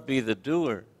God be the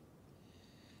doer,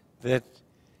 that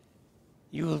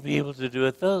you will be able to do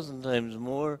 1,000 times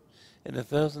more and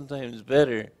 1,000 times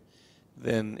better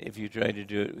than if you try to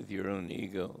do it with your own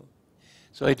ego.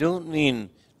 So I don't mean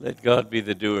let God be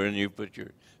the doer and you put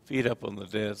your feet up on the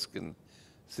desk and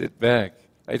sit back.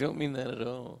 I don't mean that at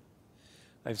all.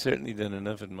 I've certainly done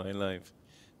enough in my life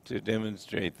to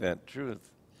demonstrate that truth,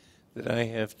 that I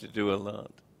have to do a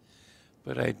lot.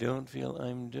 But I don't feel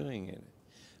I'm doing it.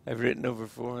 I've written over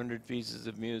 400 pieces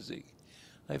of music.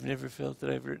 I've never felt that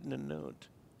I've written a note.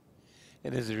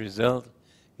 And as a result,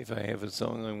 if I have a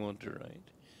song I want to write,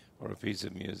 or a piece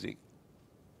of music,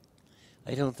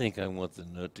 I don't think I want the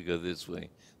note to go this way,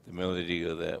 the melody to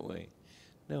go that way.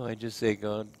 No, I just say,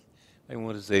 God, I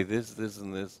want to say this, this,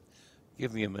 and this.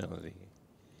 Give me a melody.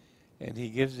 And He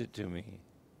gives it to me.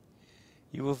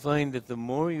 You will find that the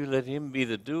more you let Him be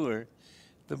the doer,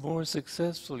 the more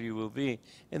successful you will be.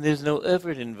 And there's no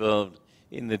effort involved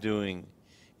in the doing.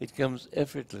 It comes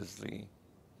effortlessly.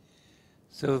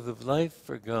 So the life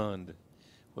for God,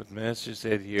 what Master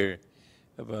said here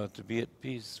about to be at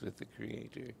peace with the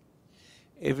Creator,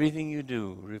 everything you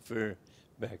do, refer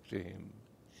back to Him.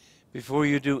 Before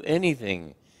you do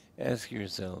anything, ask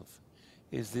yourself,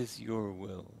 is this your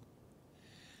will?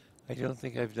 I don't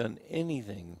think I've done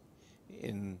anything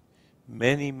in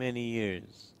many, many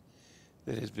years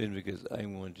that has been because I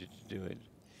wanted to do it.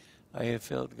 I have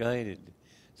felt guided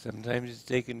Sometimes it's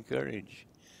taken courage.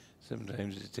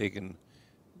 Sometimes it's taken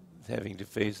having to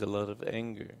face a lot of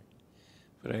anger.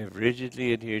 But I have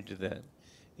rigidly adhered to that.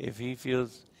 If I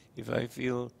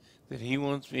feel that he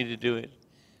wants me to do it,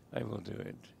 I will do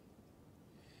it.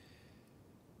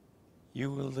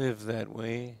 You will live that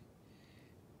way,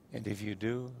 and if you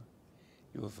do,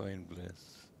 you will find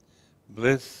bliss.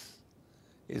 Bliss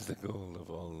is the goal of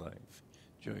all life.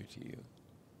 Joy to you.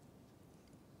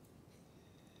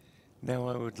 Now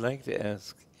I would like to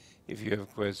ask if you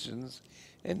have questions,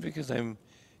 and because I'm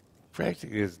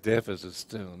practically as deaf as a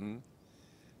stone,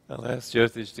 I'll ask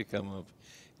Jyotish to come up.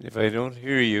 And if I don't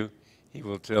hear you, he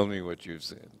will tell me what you've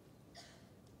said.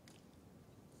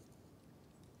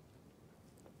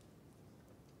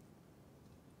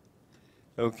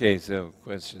 Okay, so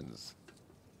questions.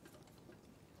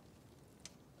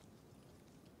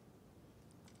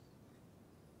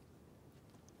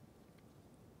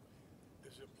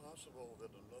 Is it possible that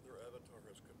another avatar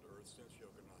has come to Earth since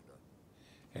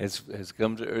Yogananda? Has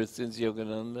come to Earth since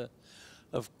Yogananda?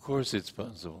 Of course it's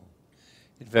possible.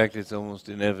 In fact, it's almost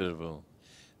inevitable.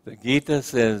 The Gita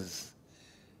says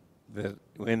that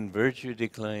when virtue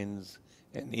declines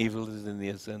and evil is in the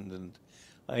ascendant,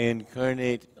 I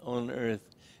incarnate on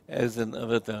earth as an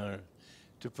avatar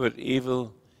to put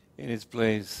evil in its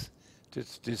place, to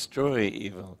destroy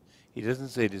evil. He doesn't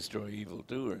say destroy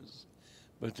evildoers,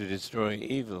 but to destroy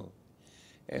evil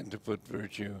and to put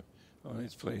virtue on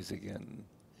its place again.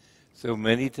 So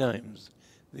many times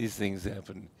these things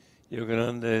happen.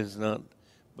 Yogananda is not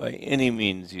by any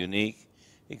means unique,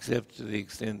 except to the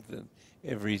extent that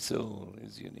every soul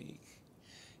is unique.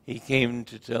 He came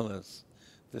to tell us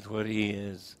that what he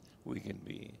is, we can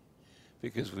be,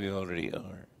 because we already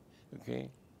are. Okay?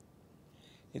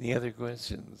 Any other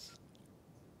questions?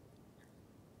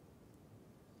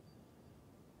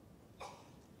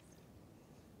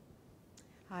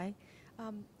 Hi.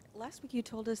 Last week you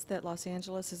told us that Los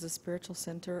Angeles is a spiritual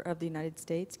center of the United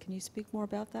States. Can you speak more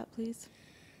about that, please?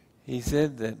 He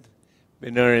said that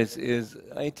Benares is,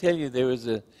 I tell you, there was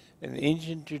an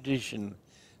ancient tradition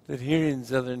that here in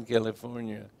Southern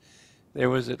California, there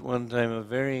was at one time a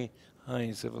very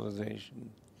high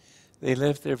civilization. They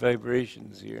left their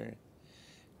vibrations here.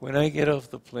 When I get off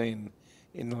the plane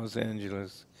in Los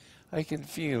Angeles, I can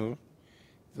feel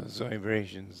those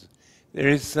vibrations. There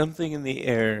is something in the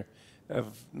air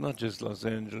of not just Los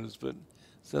Angeles, but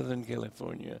Southern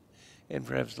California, and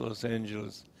perhaps Los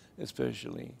Angeles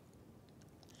especially.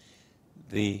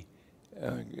 There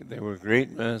were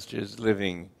great masters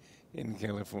living in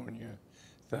California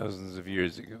thousands of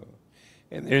years ago.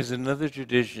 And there's another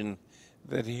tradition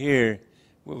that here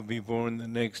will be born the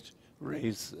next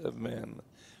race of men.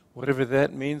 Whatever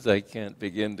that means, I can't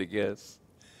begin to guess.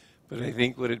 But I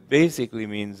think what it basically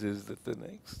means is that the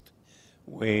next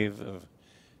wave of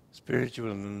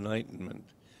spiritual enlightenment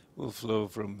will flow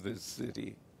from this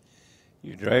city.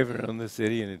 You drive around the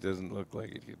city and it doesn't look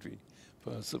like it could be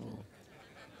possible.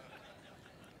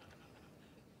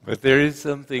 But there is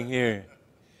something here.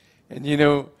 And you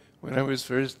know, when I was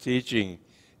first teaching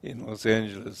in Los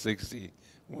Angeles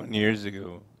 61 years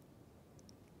ago,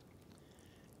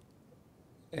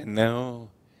 and now,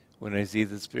 when I see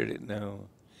the Spirit now,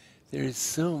 there is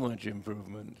so much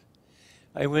improvement.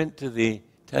 I went to the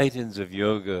Titans of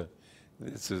Yoga.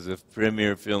 This was a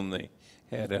premiere film they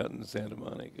had out in Santa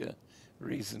Monica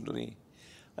recently.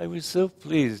 I was so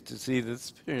pleased to see the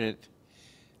Spirit,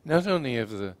 not only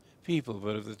of the people,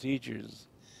 but of the teachers.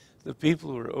 The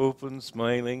people were open,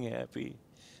 smiling, happy.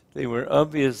 They were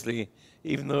obviously,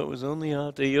 even though it was only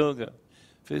Hatha Yoga,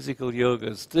 physical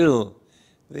yoga, still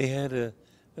they had a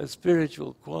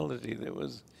spiritual quality that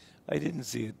was, I didn't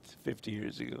see it 50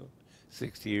 years ago,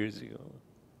 60 years ago.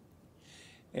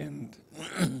 And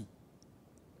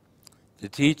the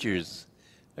teachers,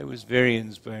 I was very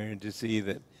inspired to see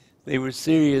that they were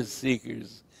serious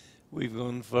seekers. We've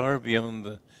gone far beyond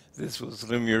the "this will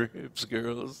slim your hips,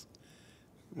 girls"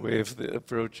 way of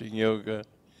approaching yoga,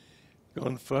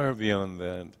 gone far beyond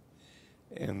that.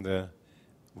 And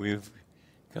we've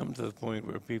come to the point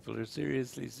where people are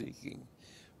seriously seeking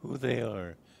who they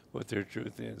are, what their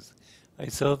truth is. I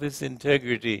saw this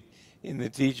integrity in the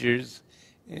teachers,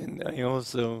 and I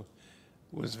also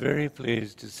was very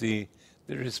pleased to see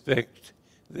the respect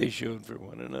they showed for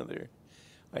one another.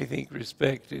 I think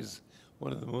respect is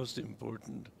one of the most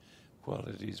important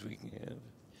qualities we can have.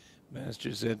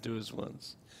 Master said to us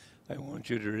once, I want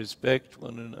you to respect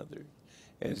one another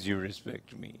as you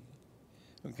respect me.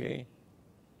 Okay?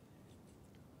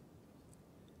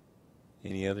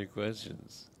 Any other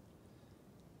questions?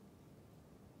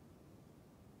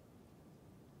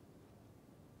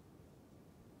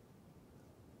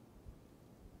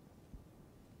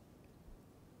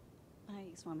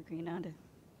 Swami Kriyananda.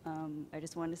 I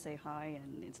just wanted to say hi,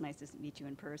 and it's nice to meet you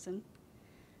in person.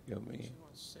 Yomi. She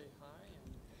wants to say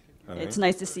hi. Hi. It's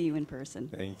nice to see you in person.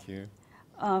 Thank you.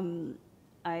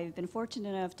 I've been fortunate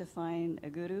enough to find a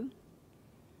guru,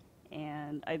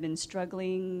 and I've been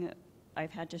struggling.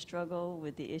 I've had to struggle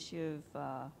with the issue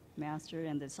of master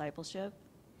and discipleship.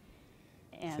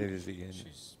 And Say this again.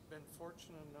 She's been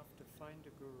fortunate enough to find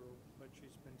a guru, but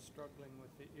she's been struggling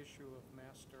with the issue of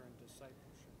master and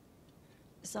discipleship.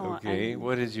 so Okay,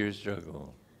 what is your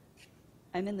struggle?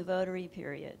 I'm in the votary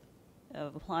period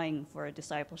of applying for a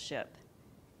discipleship,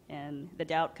 and the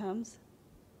doubt comes.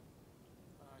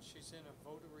 She's in a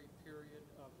votary period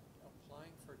of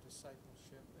applying for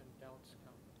discipleship, and doubts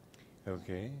come.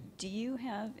 Okay. Do you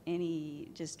have any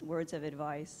just words of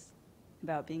advice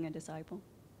about being a disciple?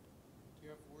 Do you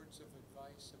have words of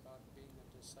advice about being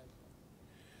a disciple?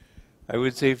 I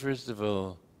would say, first of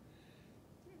all,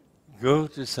 go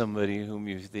to somebody whom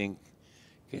you think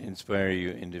can inspire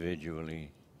you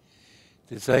individually.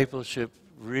 Discipleship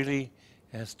really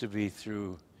has to be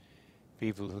through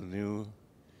people who knew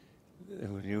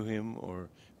him, or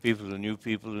people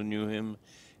who knew him.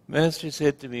 Master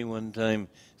said to me one time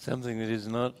something that is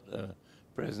not a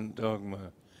present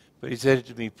dogma, but he said it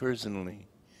to me personally.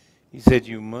 He said,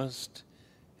 you must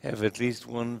have at least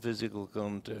one physical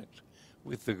contact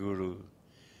with the Guru.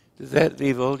 Does that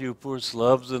leave all you poor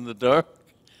slobs in the dark?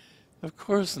 Of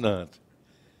course not.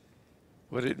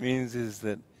 What it means is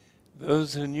that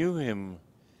those who knew him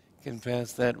can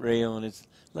pass that ray on. It's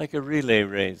like a relay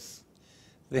race.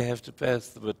 They have to pass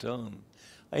the baton.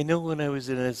 I know when I was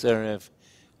in SRF,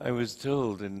 I was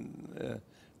told,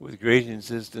 with great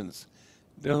insistence,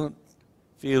 don't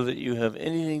feel that you have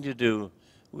anything to do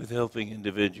with helping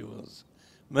individuals.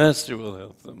 Master will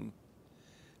help them.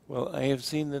 Well, I have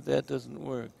seen that that doesn't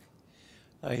work.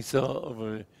 I saw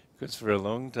because for a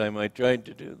long time I tried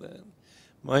to do that.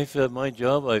 My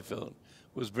job, I felt,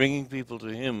 was bringing people to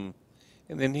him,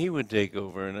 and then he would take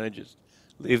over, and I just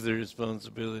leave the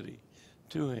responsibility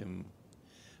to him.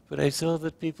 But I saw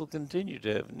that people continued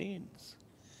to have needs.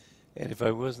 And if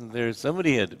I wasn't there,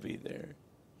 somebody had to be there.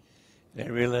 And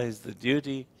I realized the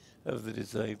duty of the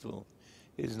disciple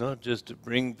is not just to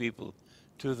bring people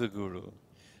to the Guru,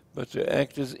 but to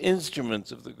act as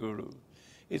instruments of the Guru.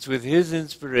 It's with his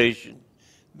inspiration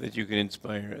that you can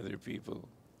inspire other people.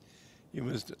 You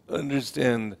must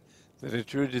understand that a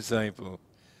true disciple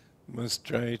must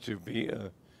try to be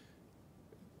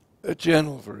a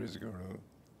channel for his Guru.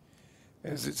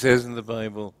 As it says in the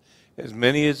Bible, as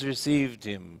many as received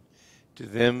him, to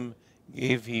them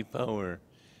gave he power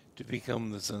to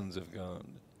become the sons of God.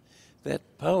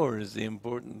 That power is the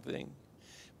important thing.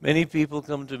 Many people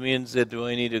come to me and said, do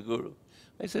I need a guru?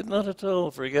 I said, not at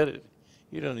all, forget it.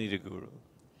 You don't need a guru.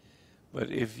 But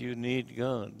if you need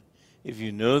God, if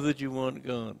you know that you want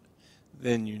God,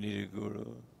 then you need a guru.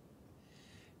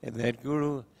 And that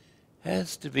guru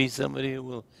has to be somebody who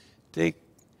will take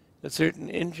a certain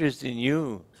interest in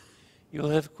you. You'll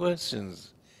have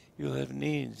questions. You'll have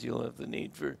needs. You'll have the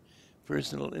need for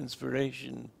personal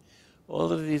inspiration.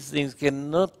 All of these things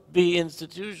cannot be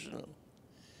institutional.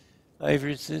 I've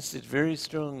insisted very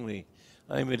strongly.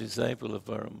 I'm a disciple of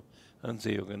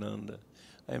Paramhansa Yogananda.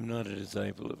 I'm not a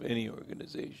disciple of any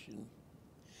organization.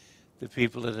 The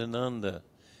people at Ananda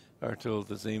are told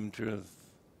the same truth.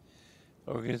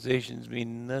 Organizations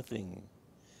mean nothing.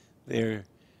 They're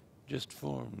just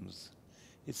forms.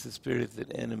 It's the spirit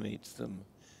that animates them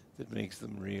that makes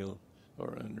them real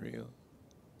or unreal.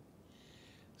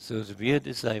 So to be a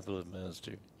disciple of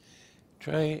Master,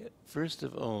 try first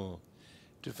of all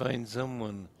to find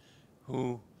someone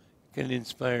who can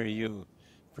inspire you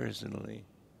personally.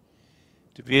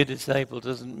 To be a disciple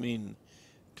doesn't mean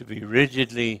to be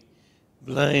rigidly,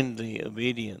 blindly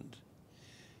obedient.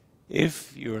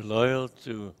 If you're loyal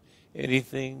to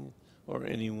anything or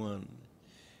anyone,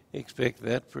 expect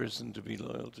that person to be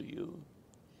loyal to you.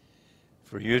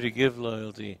 For you to give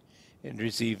loyalty and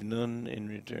receive none in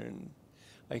return,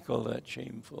 I call that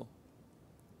shameful.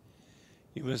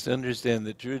 You must understand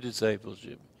that true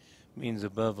discipleship means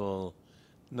above all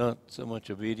not so much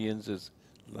obedience as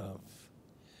love.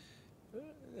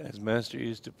 As Master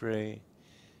used to pray,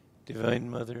 Divine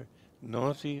Mother,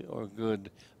 naughty or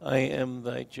good, I am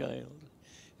thy child,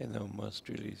 and thou must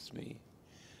release me.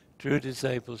 True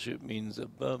discipleship means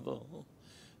above all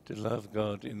to love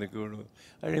God in the Guru.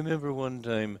 I remember one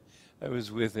time I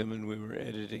was with him and we were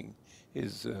editing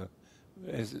his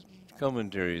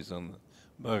commentaries on the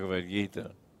Bhagavad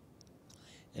Gita.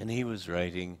 And he was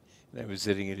writing, and I was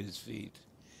sitting at his feet.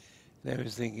 And I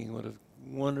was thinking what a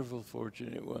wonderful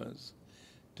fortune it was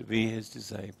to be his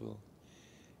disciple.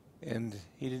 And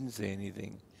he didn't say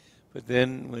anything. But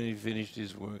then, when he finished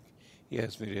his work, he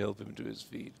asked me to help him to his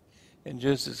feet. And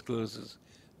just as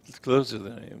closer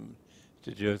than I am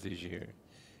to Jyotish here,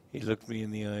 he looked me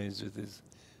in the eyes with his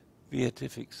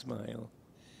beatific smile,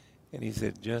 and he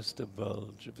said, "Just a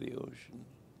bulge of the ocean."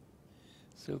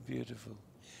 So beautiful.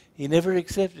 He never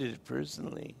accepted it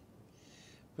personally,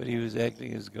 but he was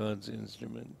acting as God's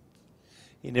instrument.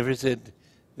 He never said,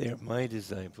 "They're my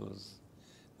disciples."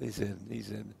 He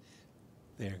said,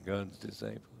 "They're God's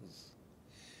disciples."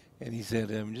 And he said,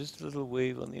 "I'm just a little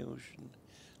wave on the ocean.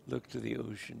 Look to the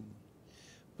ocean."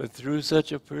 But through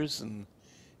such a person,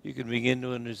 you can begin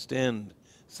to understand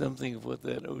something of what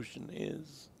that ocean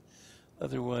is.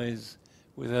 Otherwise,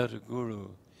 without a guru,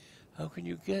 how can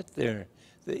you get there?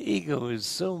 The ego is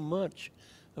so much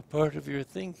a part of your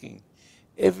thinking.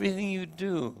 Everything you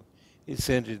do is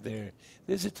centered there.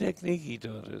 There's a technique he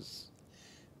taught us.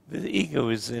 The ego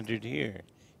is centered here,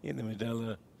 in the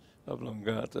medulla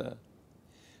oblongata.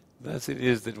 Thus it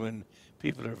is that when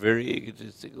people are very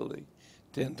egotistical, they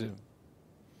tend to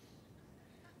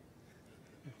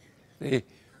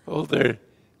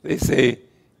they say,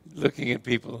 looking at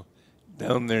people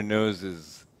down their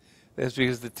noses. That's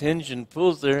because the tension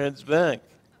pulls their heads back.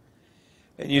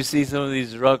 And you see some of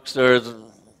these rock stars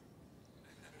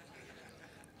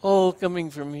all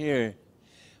coming from here.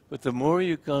 But the more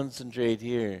you concentrate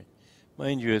here,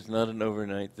 mind you, it's not an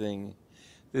overnight thing.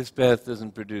 This path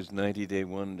doesn't produce 90-day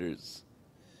wonders.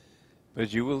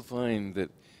 But you will find that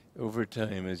over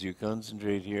time, as you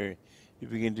concentrate here, you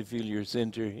begin to feel your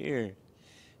center here.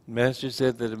 Master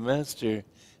said that a master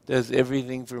does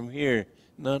everything from here,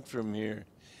 not from here.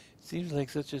 Seems like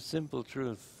such a simple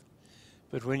truth.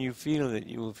 But when you feel it,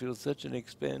 you will feel such an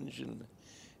expansion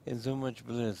and so much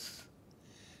bliss.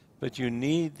 But you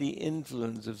need the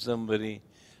influence of somebody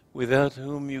without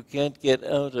whom you can't get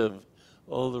out of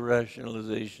all the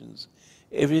rationalizations.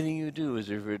 Everything you do is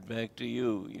referred back to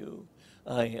you.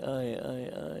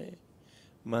 I.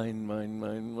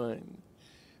 Mine.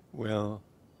 Well,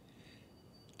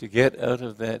 to get out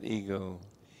of that ego,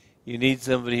 you need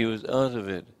somebody who is out of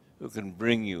it, who can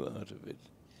bring you out of it.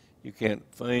 You can't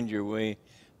find your way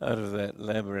out of that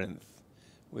labyrinth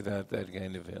without that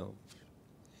kind of help.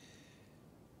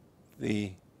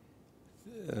 The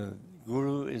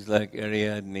guru is like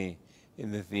Ariadne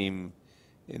in the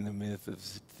myth of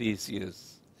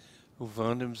Theseus, who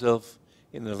found himself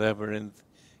in the labyrinth,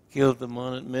 killed the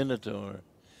minotaur,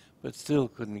 but still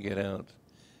couldn't get out,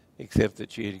 except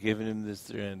that she had given him this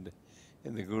thread.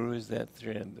 And the guru is that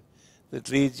thread that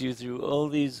leads you through all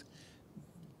these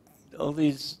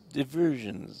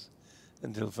diversions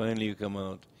until finally you come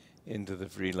out into the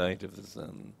free light of the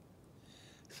sun.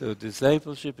 So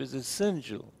discipleship is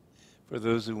essential for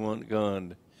those who want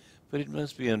God, but it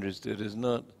must be understood as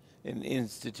not an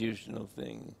institutional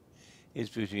thing. It's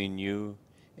between you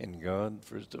and God,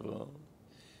 first of all,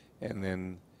 and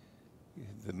then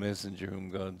the messenger whom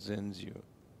God sends you.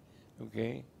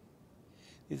 Okay?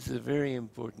 It's a very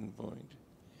important point.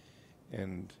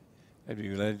 And I'd be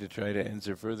glad to try to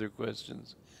answer further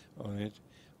questions on it,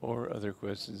 or other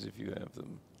questions if you have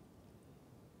them.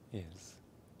 Yes.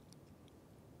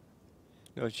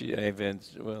 No, I've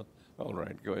answered. Well, all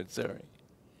right, go ahead, sorry.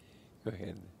 Go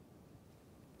ahead.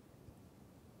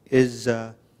 Is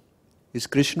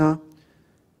Krishna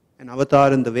an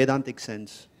avatar in the Vedantic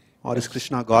sense, or is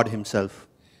Krishna God himself?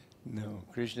 No,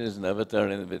 Krishna is an avatar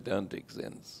in the Vedantic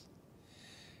sense.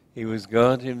 He was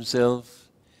God himself.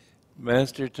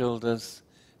 Master told us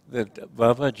that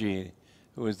Babaji,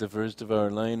 who is the first of our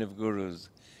line of gurus,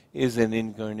 is an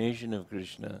incarnation of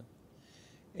Krishna.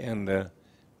 And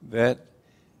that,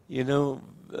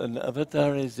 an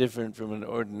avatar is different from an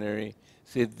ordinary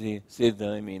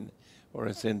siddha, or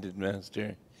ascended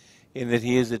master, in that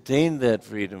he has attained that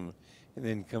freedom and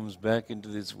then comes back into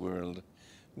this world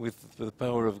with the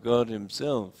power of God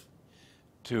himself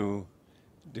to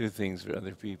do things for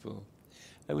other people.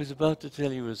 I was about to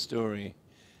tell you a story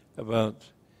about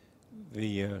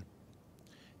the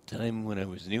time when I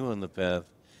was new on the path,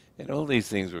 and all these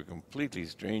things were completely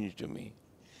strange to me.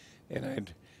 And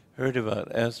I'd heard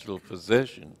about astral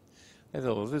possession. I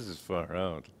thought, well, this is far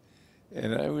out.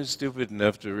 And I was stupid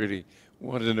enough to really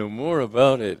want to know more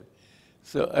about it.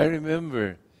 So I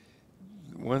remember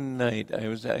one night I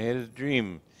had a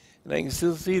dream, and I can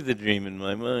still see the dream in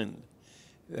my mind.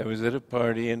 I was at a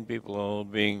party and people all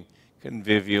being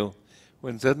convivial,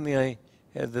 when suddenly I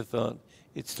had the thought,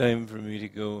 it's time for me to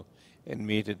go and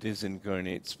meet a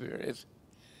disincarnate spirit.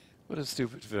 What a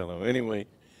stupid fellow. Anyway,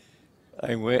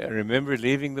 I remember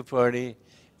leaving the party,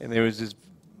 and there was this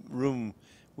room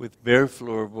with bare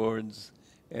floorboards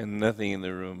and nothing in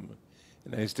the room.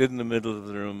 And I stood in the middle of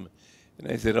the room,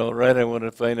 and I said, all right, I want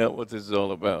to find out what this is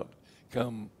all about.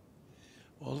 Come.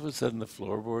 All of a sudden, the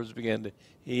floorboards began to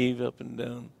heave up and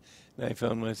down, and I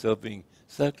found myself being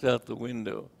sucked out the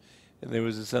window. And there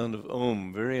was a sound of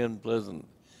Om, very unpleasant,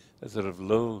 a sort of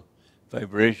low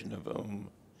vibration of Om.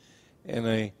 And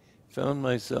I found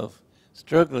myself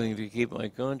struggling to keep my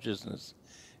consciousness,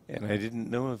 and I didn't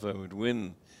know if I would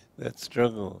win that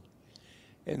struggle.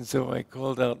 And so I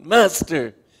called out,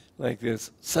 Master, like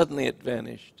this. Suddenly it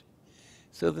vanished.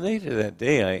 So later that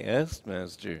day I asked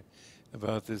Master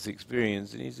about this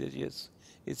experience, and he said, yes,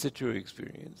 it's a true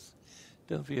experience.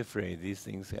 Don't be afraid, these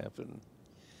things happen.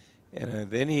 And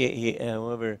then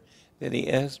however, he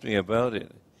asked me about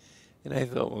it. And I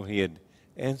thought, well, he had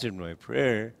answered my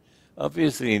prayer.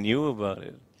 Obviously he knew about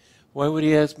it. Why would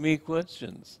he ask me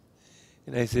questions?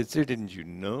 And I said, sir, didn't you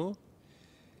know?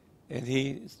 And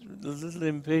he, a little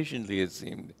impatiently it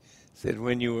seemed, said,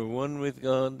 when you are one with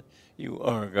God, you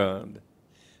are God.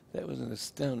 That was an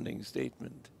astounding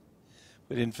statement.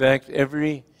 But in fact,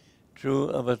 every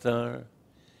true avatar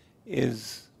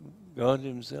is God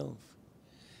himself.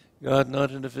 God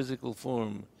not in a physical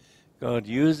form, God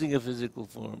using a physical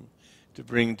form to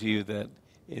bring to you that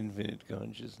infinite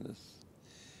consciousness.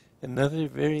 Another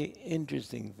very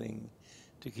interesting thing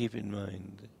to keep in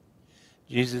mind.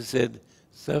 Jesus said,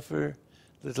 suffer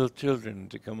little children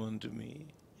to come unto me,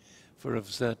 for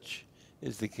of such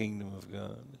is the kingdom of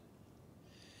God.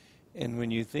 And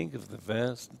when you think of the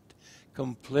vast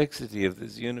complexity of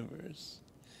this universe,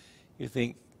 you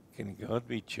think, can God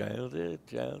be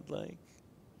childlike?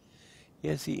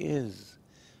 Yes, he is.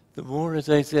 The more, as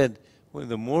I said,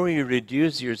 the more you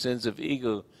reduce your sense of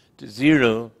ego to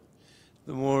zero,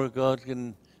 the more God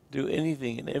can do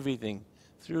anything and everything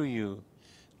through you,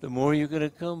 the more you can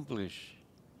accomplish.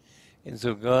 And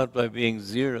so God, by being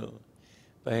zero,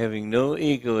 by having no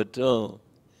ego at all,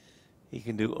 he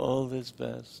can do all this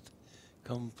vast,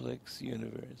 complex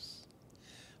universe.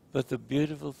 But the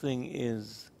beautiful thing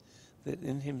is that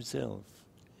in himself,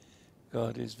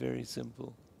 God is very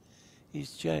simple.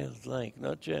 He's childlike,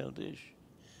 not childish,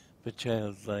 but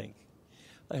childlike.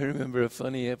 I remember a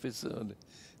funny episode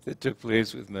that took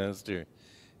place with Master.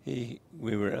 We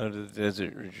were out of the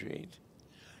desert retreat,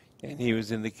 and he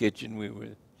was in the kitchen. We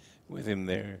were with him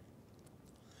there.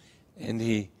 And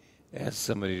he asked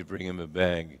somebody to bring him a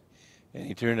bag. And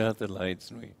he turned out the lights,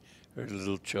 and we heard a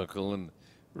little chuckle and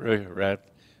rat,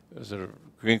 a sort of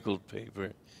crinkled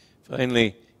paper.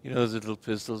 Finally, you know those little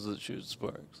pistols that shoot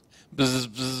sparks? Bzz,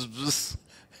 bzz, bzz.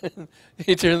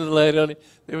 He turned the light on.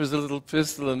 There was a little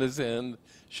pistol in his hand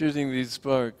shooting these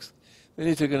sparks. Then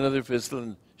he took another pistol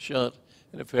and shot,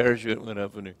 and a parachute went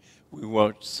up, and we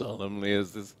watched solemnly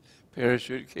as this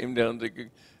parachute came down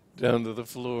to the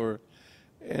floor.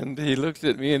 And he looked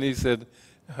at me and he said,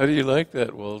 how do you like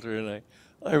that, Walter? And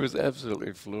I was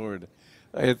absolutely floored.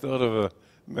 I had thought of a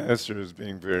master as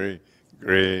being very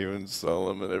grave and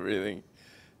solemn and everything.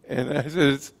 And I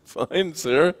said, it's fine,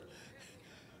 sir.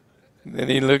 And then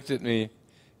he looked at me.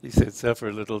 He said,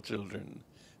 suffer little children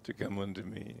to come unto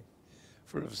me,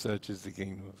 for of such is the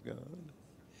kingdom of God.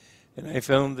 And I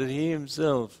found that he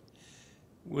himself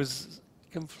was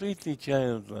completely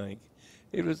childlike.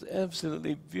 It was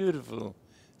absolutely beautiful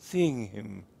seeing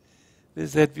him.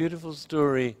 There's that beautiful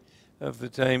story of the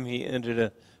time he entered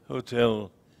a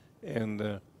hotel, and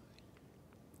there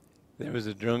was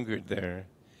a drunkard there.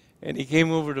 And he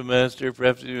came over to Master.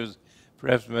 Perhaps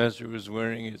Master was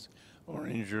wearing his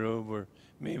orange robe, or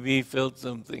maybe he felt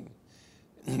something.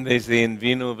 They say in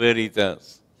vino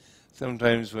veritas.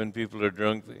 Sometimes when people are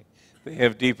drunk, they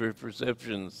have deeper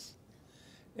perceptions.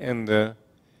 And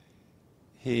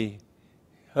he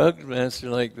hugged Master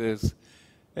like this,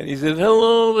 and he said,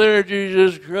 hello there,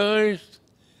 Jesus Christ.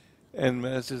 And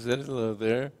Master said, hello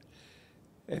there.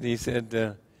 And he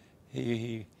said,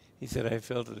 he said, I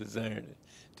felt a desire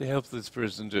to help this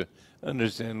person to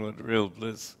understand what real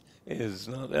bliss is,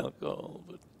 not alcohol,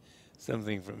 but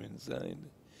something from inside.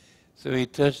 So he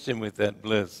touched him with that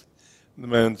bliss. The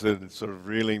man said, sort of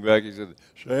reeling back, he said,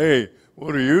 say,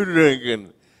 what are you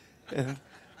drinking? And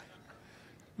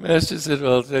Master said,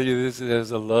 well, I'll tell you this, it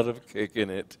has a lot of kick in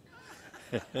it.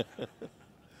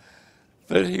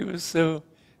 But he was so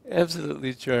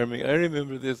absolutely charming. I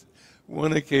remember this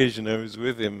one occasion I was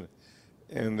with him,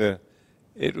 and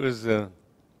it was, there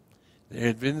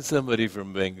had been somebody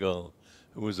from Bengal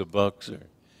who was a boxer,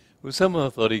 who somehow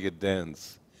thought he could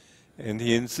dance. And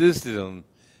he insisted on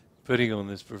putting on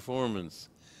this performance.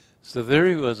 So there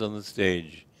he was on the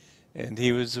stage, and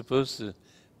he was supposed to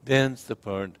dance the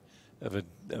part of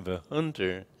a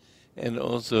hunter, and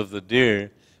also of the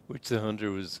deer, which the hunter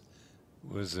was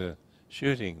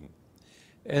shooting.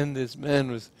 And this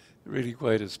man was really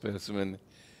quite a specimen.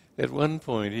 At one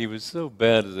point, he was so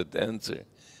bad as a dancer,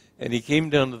 and he came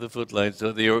down to the footlights,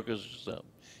 so the orchestra stopped,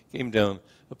 came down,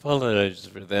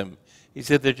 apologized for them. He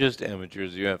said, they're just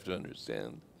amateurs, you have to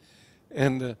understand.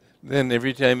 And then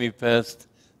every time he passed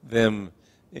them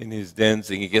in his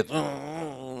dancing, he gets,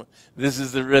 oh, this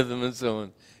is the rhythm and so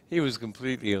on. He was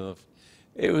completely off.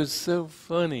 It was so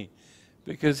funny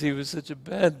because he was such a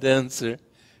bad dancer,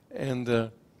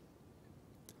 and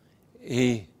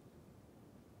he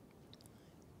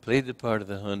played the part of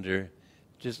the hunter,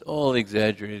 just all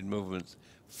exaggerated movements.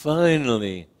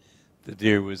 Finally, the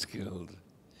deer was killed.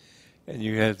 And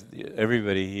you had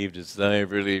everybody heaved a sigh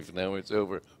of relief. Now it's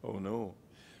over. Oh no,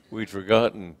 we'd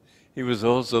forgotten. He was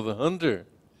also the hunter.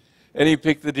 And he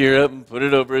picked the deer up and put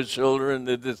it over his shoulder and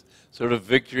did this sort of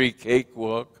victory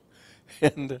cakewalk.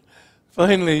 And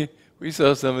finally, we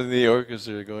saw some of the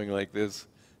orchestra going like this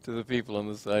to the people on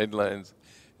the sidelines.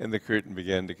 And the curtain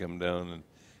began to come down. And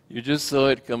you just saw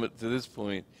it come to this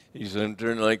point. He saw him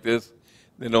turn like this.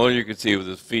 Then all you could see was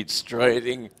his feet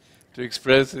striding to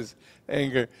express his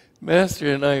anger.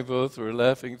 Master and I both were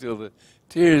laughing till the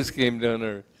tears came down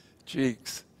our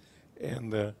cheeks.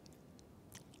 And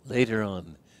later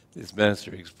on, this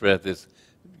master expressed, this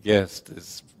guest,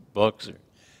 this boxer,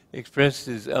 expressed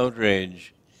his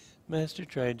outrage. Master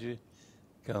tried to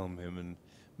calm him and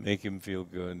make him feel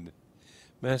good.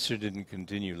 Master didn't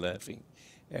continue laughing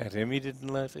at him. He didn't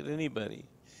laugh at anybody.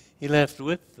 He laughed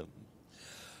with them.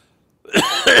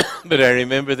 But I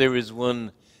remember there was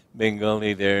one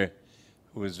Bengali there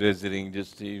who was visiting,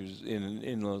 he was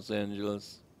in Los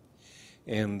Angeles.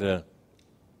 And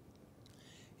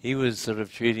he was sort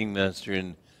of treating Master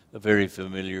in a very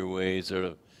familiar way, sort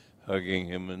of hugging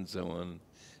him and so on.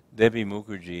 Debbie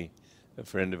Mukherjee, a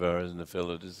friend of ours and a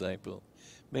fellow disciple,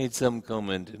 made some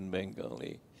comment in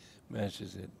Bengali. Master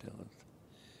said, don't.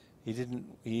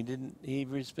 He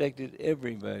respected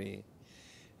everybody.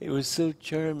 It was so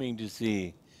charming to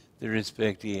see the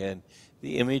respect he had.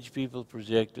 The image people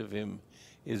project of him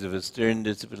is of a stern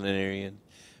disciplinarian.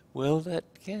 Well, that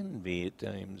can be at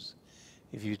times.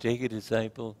 If you take a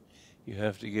disciple, you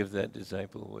have to give that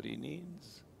disciple what he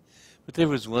needs. But there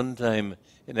was one time,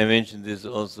 and I mentioned this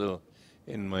also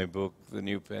in my book, The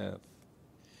New Path,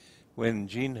 when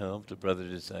Jean Haupt, a brother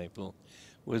disciple,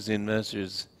 was in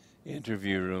Master's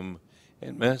interview room,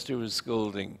 and Master was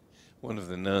scolding one of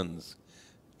the nuns.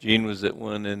 Jean was at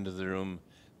one end of the room,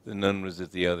 the nun was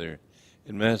at the other.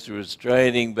 And Master was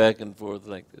striding back and forth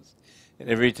like this. And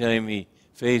every time he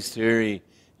faced her,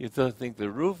 you think the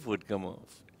roof would come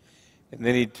off. And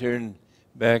then he'd turn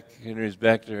back, and his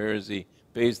back to her as he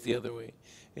faced the other way.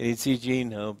 And he'd see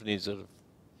Jean help, and he'd sort of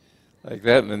like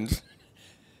that. And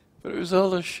but it was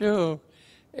all a show.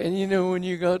 And you know, when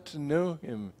you got to know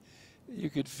him, you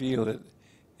could feel that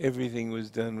everything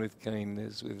was done with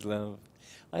kindness, with love.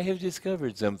 I have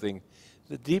discovered something.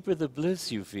 The deeper the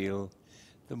bliss you feel,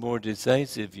 the more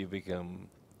decisive you become.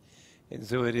 And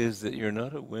so it is that you're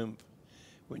not a wimp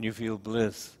when you feel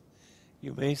bliss.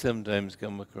 You may sometimes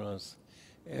come across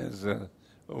as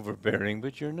overbearing,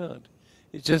 but you're not.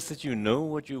 It's just that you know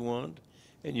what you want,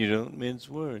 and you don't mince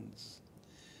words.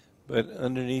 But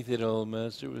underneath it all,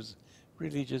 Master was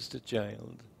really just a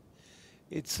child.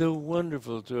 It's so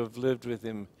wonderful to have lived with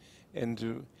him and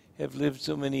to have lived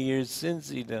so many years since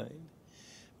he died.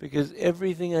 Because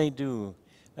everything I do,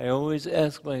 I always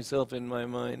ask myself in my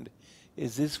mind,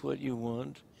 is this what you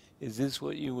want? Is this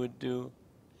what you would do?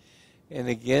 And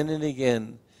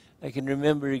again, I can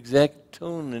remember exact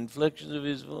tone, inflections of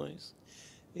his voice,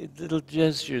 little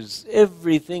gestures.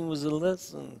 Everything was a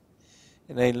lesson.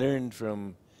 And I learned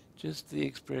from just the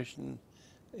expression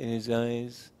in his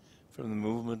eyes, from the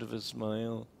movement of a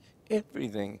smile,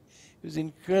 everything. It was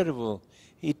incredible.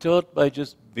 He taught by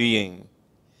just being.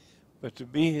 But to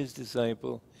be his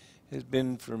disciple has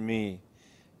been for me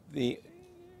the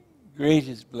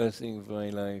greatest blessing of my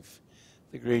life,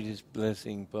 the greatest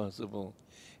blessing possible.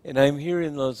 And I'm here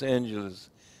in Los Angeles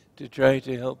to try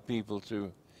to help people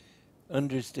to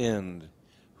understand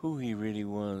who he really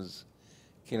was.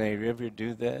 Can I ever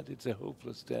do that? It's a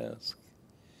hopeless task.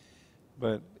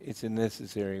 But it's a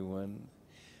necessary one.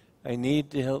 I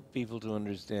need to help people to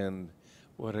understand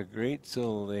what a great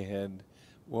soul they had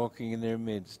walking in their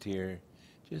midst here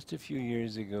just a few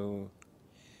years ago.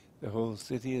 The whole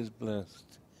city is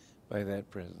blessed by that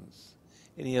presence.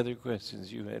 Any other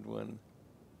questions? You had one.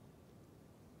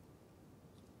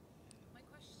 My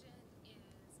question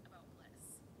is about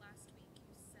bliss. Last week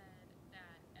you said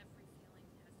that every feeling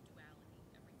has duality.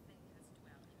 Everything has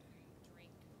duality. If you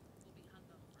drink, we'll be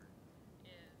hungover.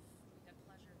 If we have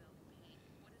pleasure, there'll be pain.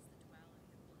 What is the duality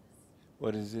of bliss?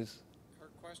 What is this?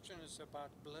 Her question is about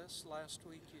bliss. Last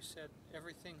week you said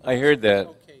everything. I heard that.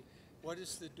 Okay. What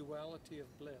is the duality of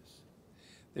bliss?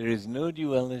 There is no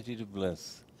duality to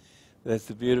bliss. That's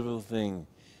the beautiful thing.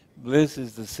 Bliss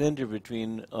is the center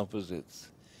between opposites.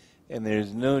 And there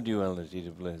is no duality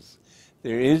to bliss.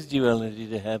 There is duality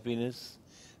to happiness.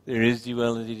 There is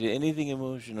duality to anything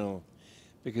emotional,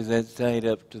 because that's tied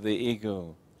up to the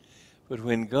ego. But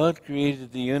when God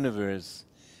created the universe,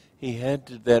 He had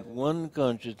to, that one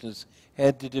consciousness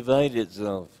had to divide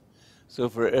itself. So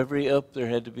for every up, there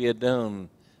had to be a down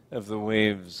of the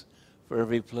waves. For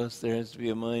every plus, there has to be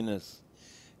a minus.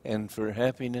 And for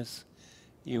happiness,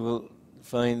 you will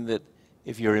find that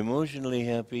if you're emotionally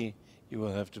happy, you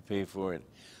will have to pay for it.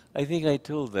 I think I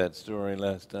told that story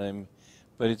last time,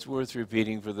 but it's worth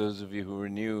repeating for those of you who are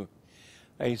new.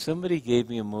 Somebody gave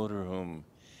me a motorhome,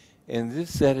 and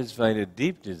this satisfied a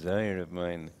deep desire of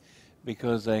mine,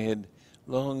 because I had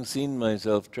long seen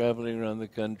myself traveling around the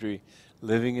country,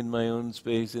 living in my own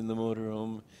space in the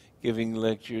motorhome, giving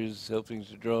lectures, helping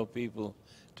to draw people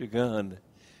to God.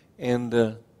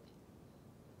 And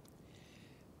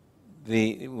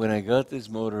when I got this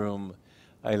motorhome,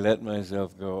 I let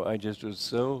myself go. I just was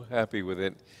so happy with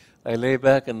it. I lay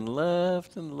back and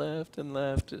laughed and laughed and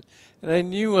laughed. And I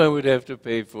knew I would have to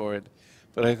pay for it.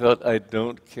 But I thought, I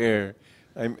don't care.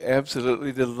 I'm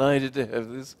absolutely delighted to have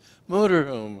this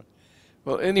motorhome.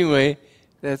 Well, anyway,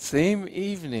 that same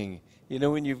evening, you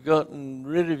know, when you've gotten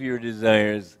rid of your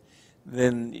desires,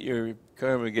 then your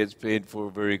karma gets paid for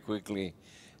very quickly.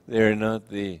 They're not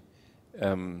the,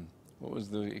 what was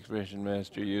the expression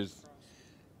Master used?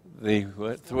 The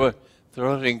what?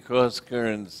 Thwarting cross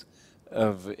currents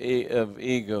of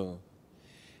ego.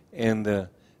 And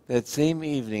that same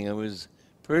evening, I was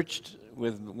perched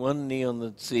with one knee on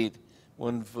the seat,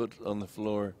 one foot on the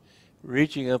floor,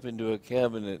 reaching up into a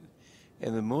cabinet,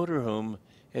 and the motorhome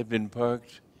had been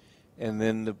parked, and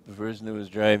then the person who was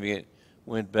driving it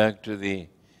went back to the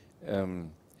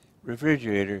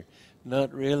refrigerator,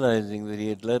 not realizing that he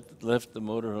had left the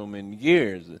motorhome in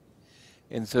gears.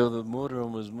 And so the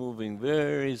motorhome was moving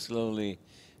very slowly.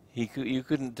 You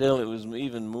couldn't tell it was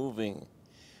even moving.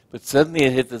 But suddenly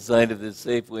it hit the side of the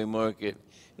Safeway market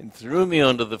and threw me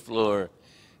onto the floor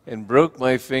and broke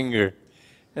my finger.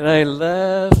 And I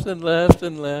laughed and laughed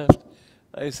and laughed.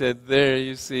 I said, there,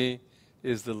 you see,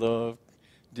 is the law of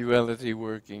duality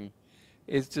working.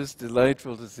 It's just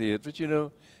delightful to see it. But you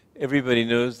know, everybody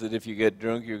knows that if you get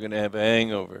drunk, you're going to have a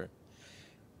hangover.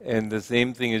 And the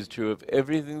same thing is true of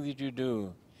everything that you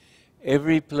do.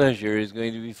 Every pleasure is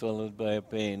going to be followed by a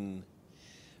pain.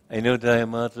 I know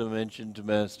Dayamata mentioned to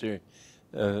Master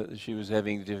she was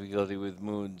having difficulty with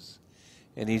moods.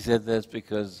 And he said that's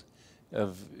because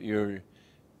of your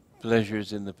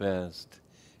pleasures in the past,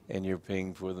 and you're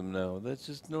paying for them now. That's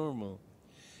just normal.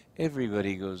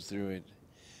 Everybody goes through it.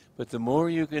 But the more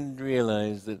you can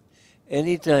realize that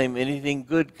anytime anything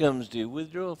good comes to you,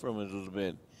 withdraw from it a little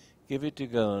bit. Give it to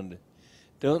God.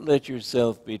 Don't let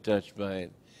yourself be touched by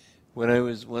it. When I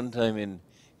was one time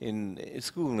in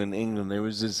school in England, there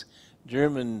was this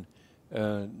German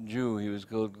Jew. He was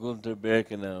called Gunther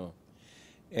Birkenau.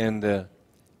 And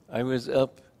I was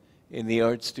up in the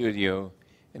art studio,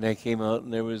 and I came out,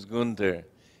 and there was Gunther.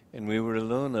 And we were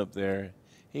alone up there.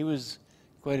 He was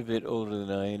quite a bit older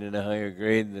than I and in a higher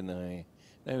grade than I.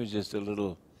 I was just a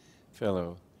little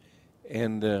fellow.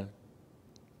 And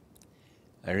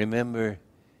I remember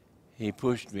he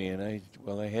pushed me, and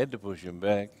I had to push him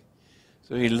back.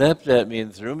 So he leapt at me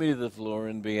and threw me to the floor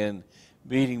and began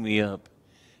beating me up.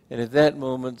 And at that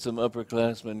moment, some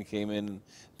upperclassmen came in. And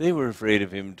they were afraid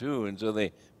of him too, and so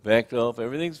they backed off.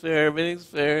 Everything's fair,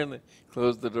 and they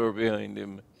closed the door behind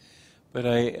him. But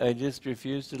I just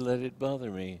refused to let it bother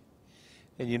me.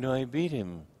 And you know, I beat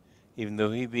him. Even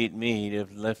though he beat me, he'd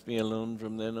have left me alone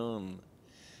from then on.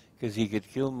 Because he could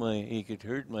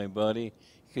hurt my body,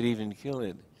 he could even kill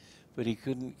it, but he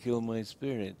couldn't kill my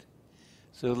spirit.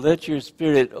 So let your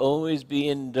spirit always be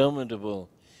indomitable,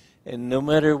 and no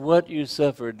matter what you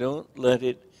suffer, don't let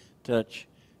it touch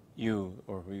you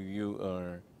or who you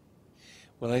are.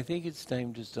 Well, I think it's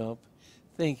time to stop.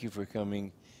 Thank you for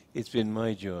coming. It's been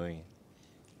my joy.